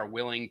that they are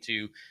willing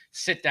to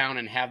sit down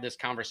and have this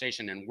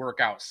conversation and work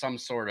out some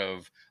sort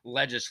of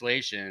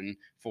legislation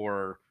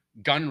for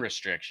gun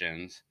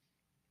restrictions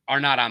are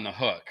not on the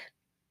hook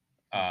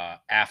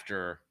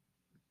after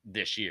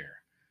this year.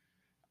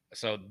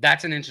 So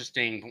that's an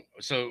interesting.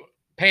 So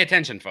pay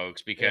attention,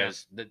 folks,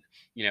 because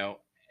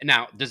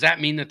now, does that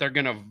mean that they're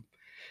going to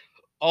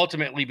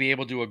ultimately be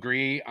able to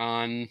agree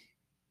on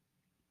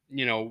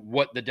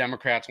what the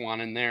Democrats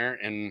want in there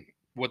and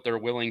what they're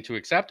willing to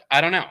accept? I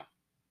don't know.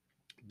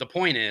 The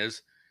point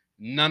is,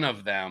 none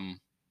of them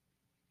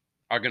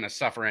are going to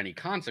suffer any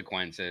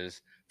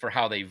consequences for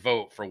how they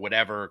vote for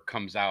whatever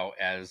comes out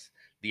as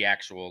the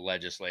actual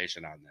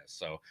legislation on this.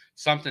 So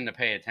something to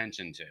pay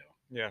attention to.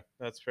 Yeah,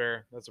 that's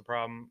fair. That's a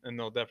problem, and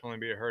they'll definitely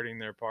be hurting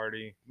their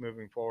party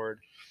moving forward.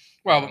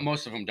 Well, but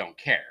most of them don't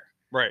care.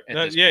 Right.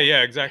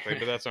 Yeah, exactly.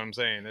 But that's what I'm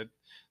saying. That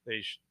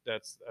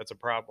that's a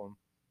problem.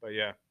 But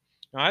yeah,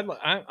 no,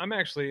 I'm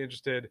actually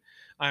interested.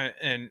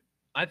 And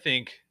I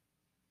think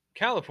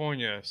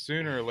California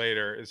sooner or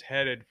later is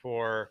headed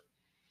for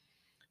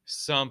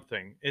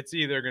something. It's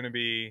either going to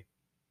be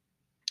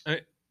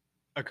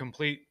a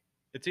complete.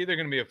 It's either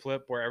going to be a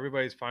flip where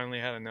everybody's finally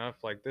had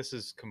enough, like this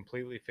is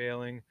completely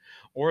failing,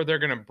 or they're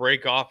going to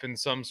break off in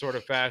some sort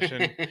of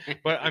fashion.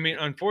 But I mean,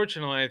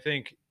 unfortunately, I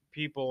think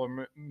people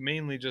are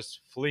mainly just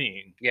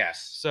fleeing.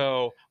 Yes.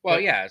 So,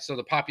 yeah. So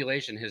the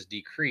population has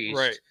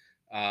decreased,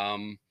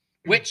 right?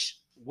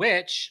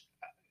 Which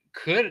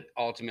could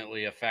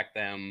ultimately affect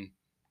them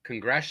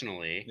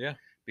congressionally. Yeah.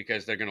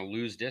 Because they're going to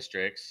lose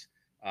districts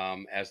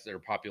as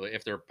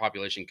if their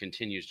population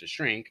continues to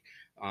shrink.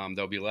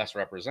 There'll be less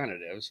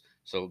representatives.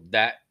 So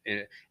that,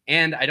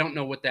 and I don't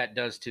know what that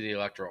does to the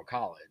Electoral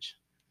College.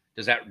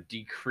 Does that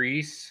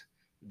decrease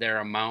their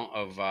amount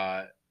of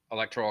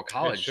Electoral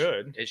College?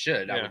 It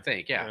should. Yeah. I would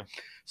think. Yeah.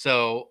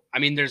 So, I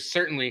mean, there's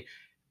certainly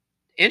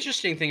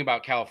interesting thing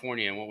about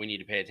California and what we need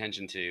to pay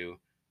attention to.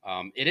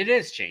 It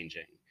is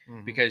changing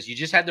because you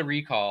just had the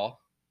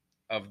recall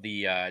of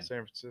the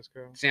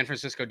San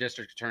Francisco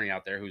district attorney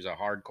out there, who's a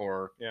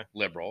hardcore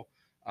liberal.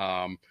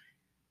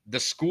 The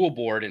school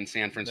board in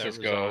San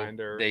Francisco,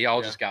 they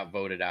all just got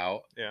voted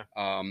out. Yeah.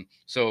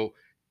 So,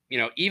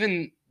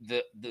 even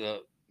the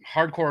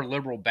hardcore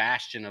liberal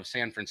bastion of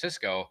San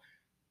Francisco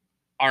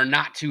are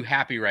not too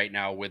happy right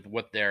now with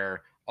what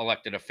their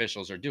elected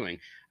officials are doing.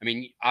 I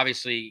mean,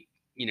 obviously,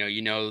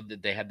 that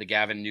they had the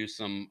Gavin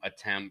Newsom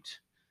attempt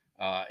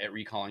at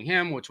recalling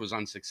him, which was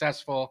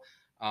unsuccessful.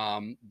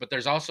 But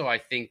there's also, I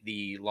think,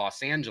 the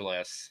Los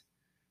Angeles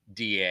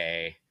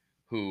DA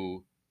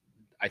who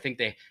I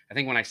think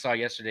when I saw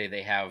yesterday,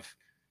 they have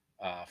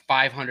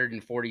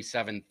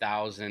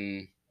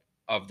 547,000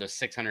 of the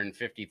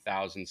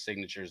 650,000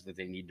 signatures that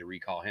they need to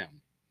recall him.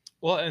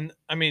 Well, and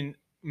I mean,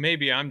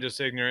 maybe I'm just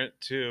ignorant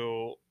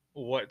to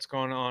what's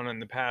going on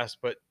in the past,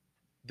 but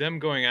them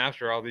going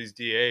after all these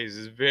DAs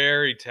is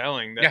very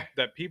telling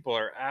that people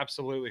are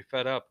absolutely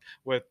fed up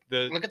with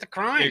look at the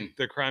crime,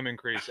 the crime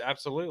increase.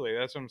 Absolutely.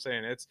 That's what I'm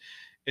saying.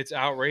 It's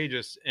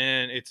outrageous.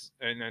 And it's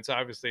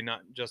obviously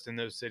not just in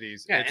those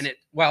cities. Yeah. It's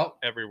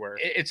everywhere.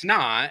 It's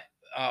not,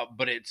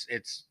 but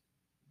it's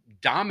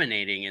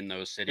dominating in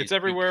those cities. It's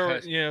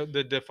everywhere.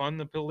 The defund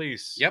the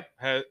police. Yep.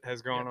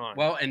 Has gone on.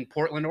 Well, in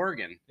Portland,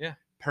 Oregon. Yeah.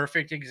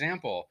 Perfect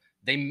example.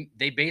 They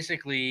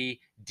basically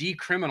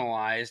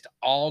decriminalized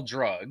all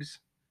drugs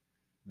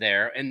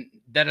there, and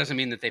that doesn't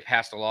mean that they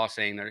passed a law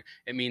saying that.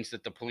 It means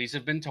that the police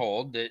have been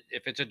told that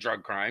if it's a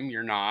drug crime,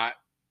 you're not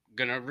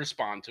going to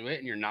respond to it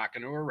and you're not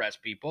going to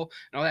arrest people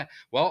and all that.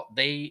 Well,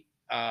 they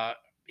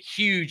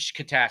huge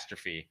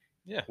catastrophe.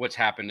 Yeah. What's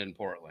happened in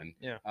Portland.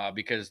 Yeah.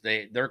 Because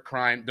they're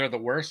the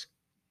worst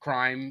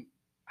crime,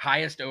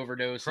 highest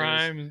overdoses,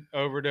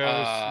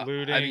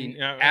 looting. I mean,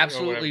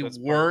 absolutely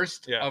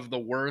worst of the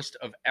worst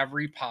of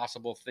every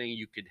possible thing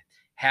you could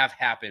have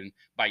happen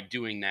by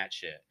doing that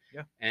shit.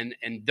 Yeah. And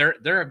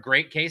they're a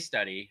great case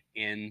study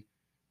in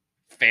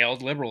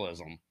failed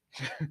liberalism.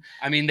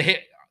 I mean,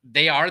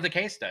 they are the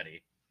case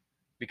study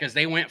because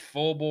they went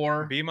full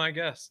bore. Be my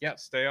guest. Yep.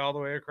 Stay all the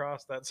way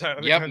across that side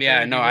of the country.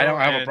 Yeah. No, I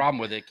don't have a problem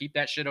with it. Keep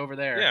that shit over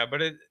there. Yeah,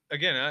 but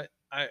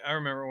I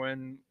remember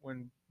when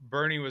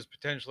Bernie was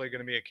potentially going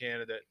to be a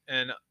candidate,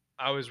 and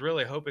I was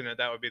really hoping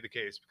that would be the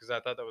case because I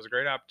thought that was a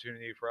great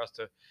opportunity for us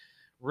to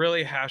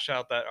really hash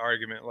out that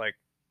argument,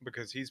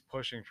 because he's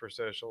pushing for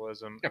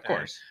socialism. Of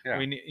course. Yeah.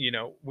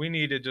 We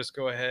need to just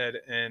go ahead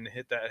and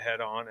hit that head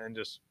on and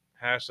just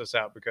hash this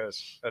out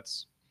because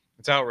it's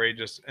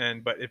outrageous.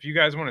 But if you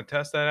guys want to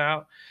test that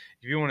out,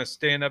 if you want to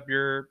stand up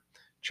your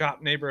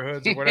chop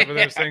neighborhoods or whatever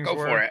those things go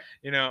were, for it.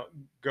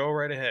 Go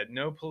right ahead.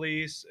 No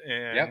police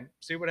and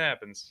see what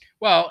happens.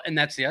 Well, and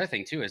that's the other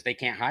thing too, is they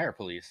can't hire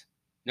police.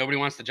 Nobody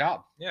wants the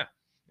job. Yeah.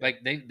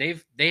 Like they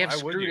have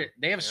screwed it.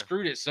 They have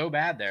screwed it so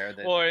bad there.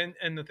 That, well,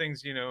 and the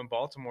things, you know, in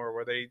Baltimore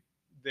where they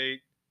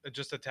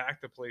just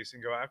attack the police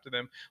and go after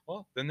them.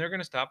 Well, then they're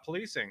going to stop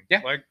policing.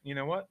 Yeah. Like, you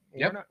know what?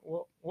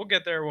 We'll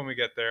get there when we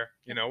get there,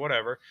 you know,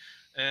 whatever.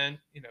 And,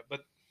 you know,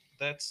 but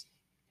that's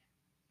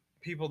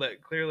people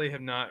that clearly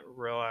have not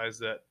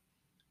realized that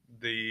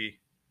the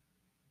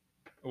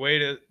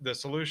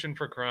solution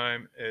for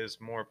crime is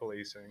more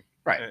policing.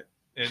 Right.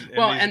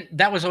 And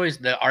that was always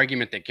the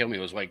argument that killed me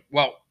was like,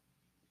 well,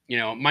 you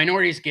know,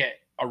 minorities get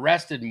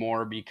arrested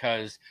more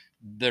because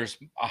there's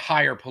a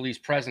higher police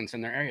presence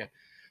in their area.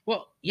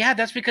 Well, yeah,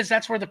 that's because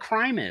that's where the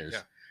crime is.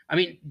 Yeah. I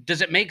mean,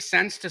 does it make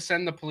sense to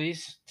send the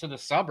police to the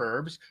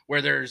suburbs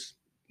where there's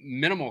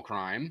minimal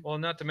crime? Well,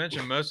 not to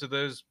mention most of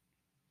those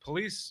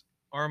police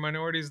are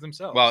minorities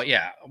themselves. Well,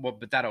 yeah,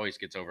 but that always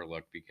gets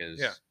overlooked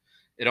because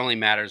it only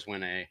matters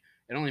when a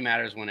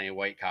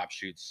white cop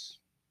shoots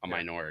a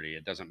minority.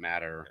 It doesn't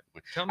matter.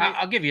 Tell me,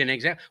 I'll give you an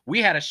example.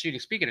 We had a shooting.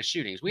 Speaking of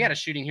shootings, we had a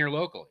shooting here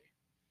locally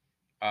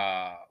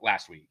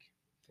last week.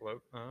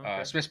 Okay.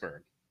 Smithsburg.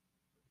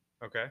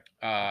 Okay.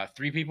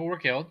 3 people were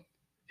killed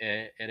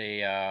at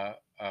a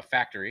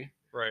factory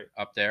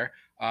up there.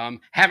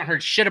 Haven't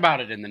heard shit about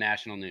it in the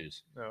national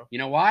news. No. You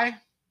know why?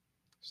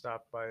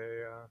 Stopped by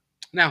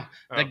No,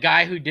 the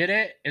guy who did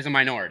it is a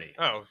minority.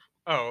 Oh,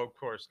 of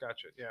course,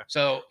 gotcha. Yeah.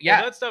 So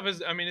yeah, that stuff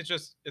is. I mean,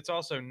 it's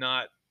also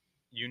not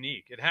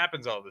unique. It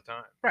happens all the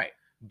time. Right.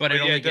 But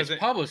it only gets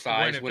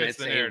publicized when it's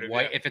a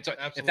white. Yeah,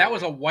 if that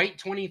was a white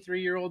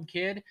 23-year-old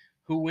kid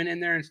who went in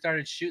there and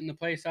started shooting the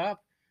place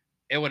up,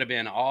 it would have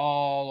been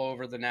all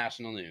over the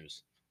national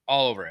news,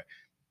 all over it.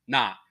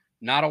 Not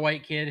a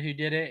white kid who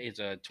did it. It's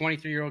a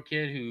 23-year-old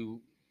kid who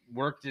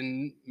worked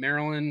in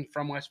Maryland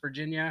from West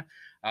Virginia,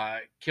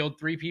 killed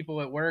 3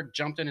 people at work,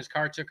 jumped in his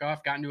car, took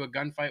off, got into a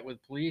gunfight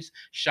with police,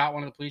 shot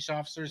one of the police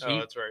officers.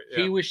 That's right.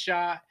 Yeah. He was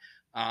shot.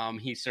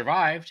 He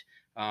survived.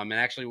 And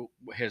actually,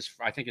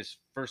 I think his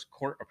first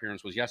court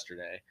appearance was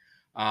yesterday.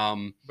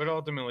 But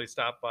ultimately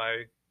stopped by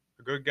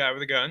a good guy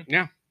with a gun.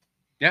 Yeah.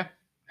 Yeah,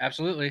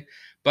 absolutely.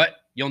 But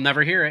you'll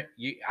never hear it.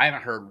 I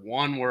haven't heard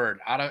one word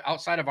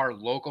outside of our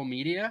local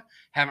media.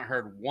 Haven't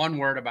heard one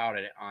word about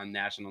it on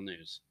national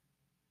news.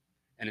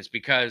 And it's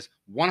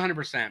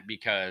 100%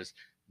 because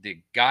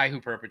the guy who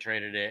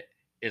perpetrated it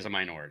is a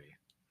minority.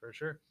 For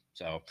sure.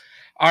 So,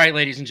 all right,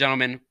 ladies and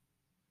gentlemen,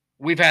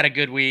 we've had a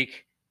good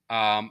week.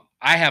 I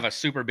have a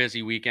super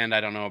busy weekend.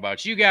 I don't know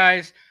about you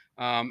guys.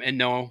 And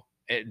no,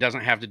 it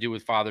doesn't have to do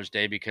with Father's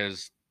Day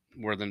because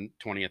we're the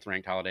 20th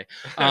ranked holiday.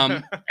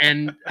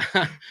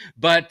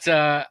 But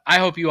I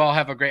hope you all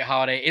have a great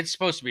holiday. It's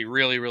supposed to be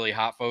really, really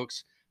hot,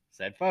 folks.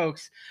 Said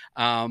folks.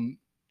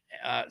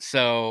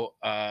 So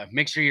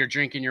make sure you're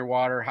drinking your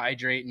water,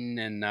 hydrating,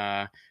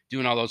 and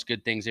doing all those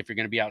good things if you're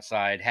going to be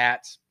outside.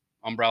 Hats,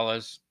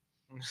 umbrellas,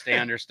 stay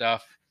under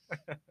stuff.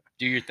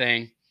 Do your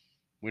thing.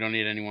 We don't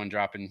need anyone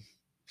dropping.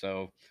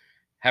 So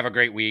have a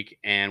great week,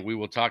 and we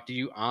will talk to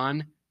you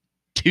on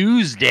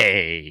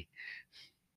Tuesday.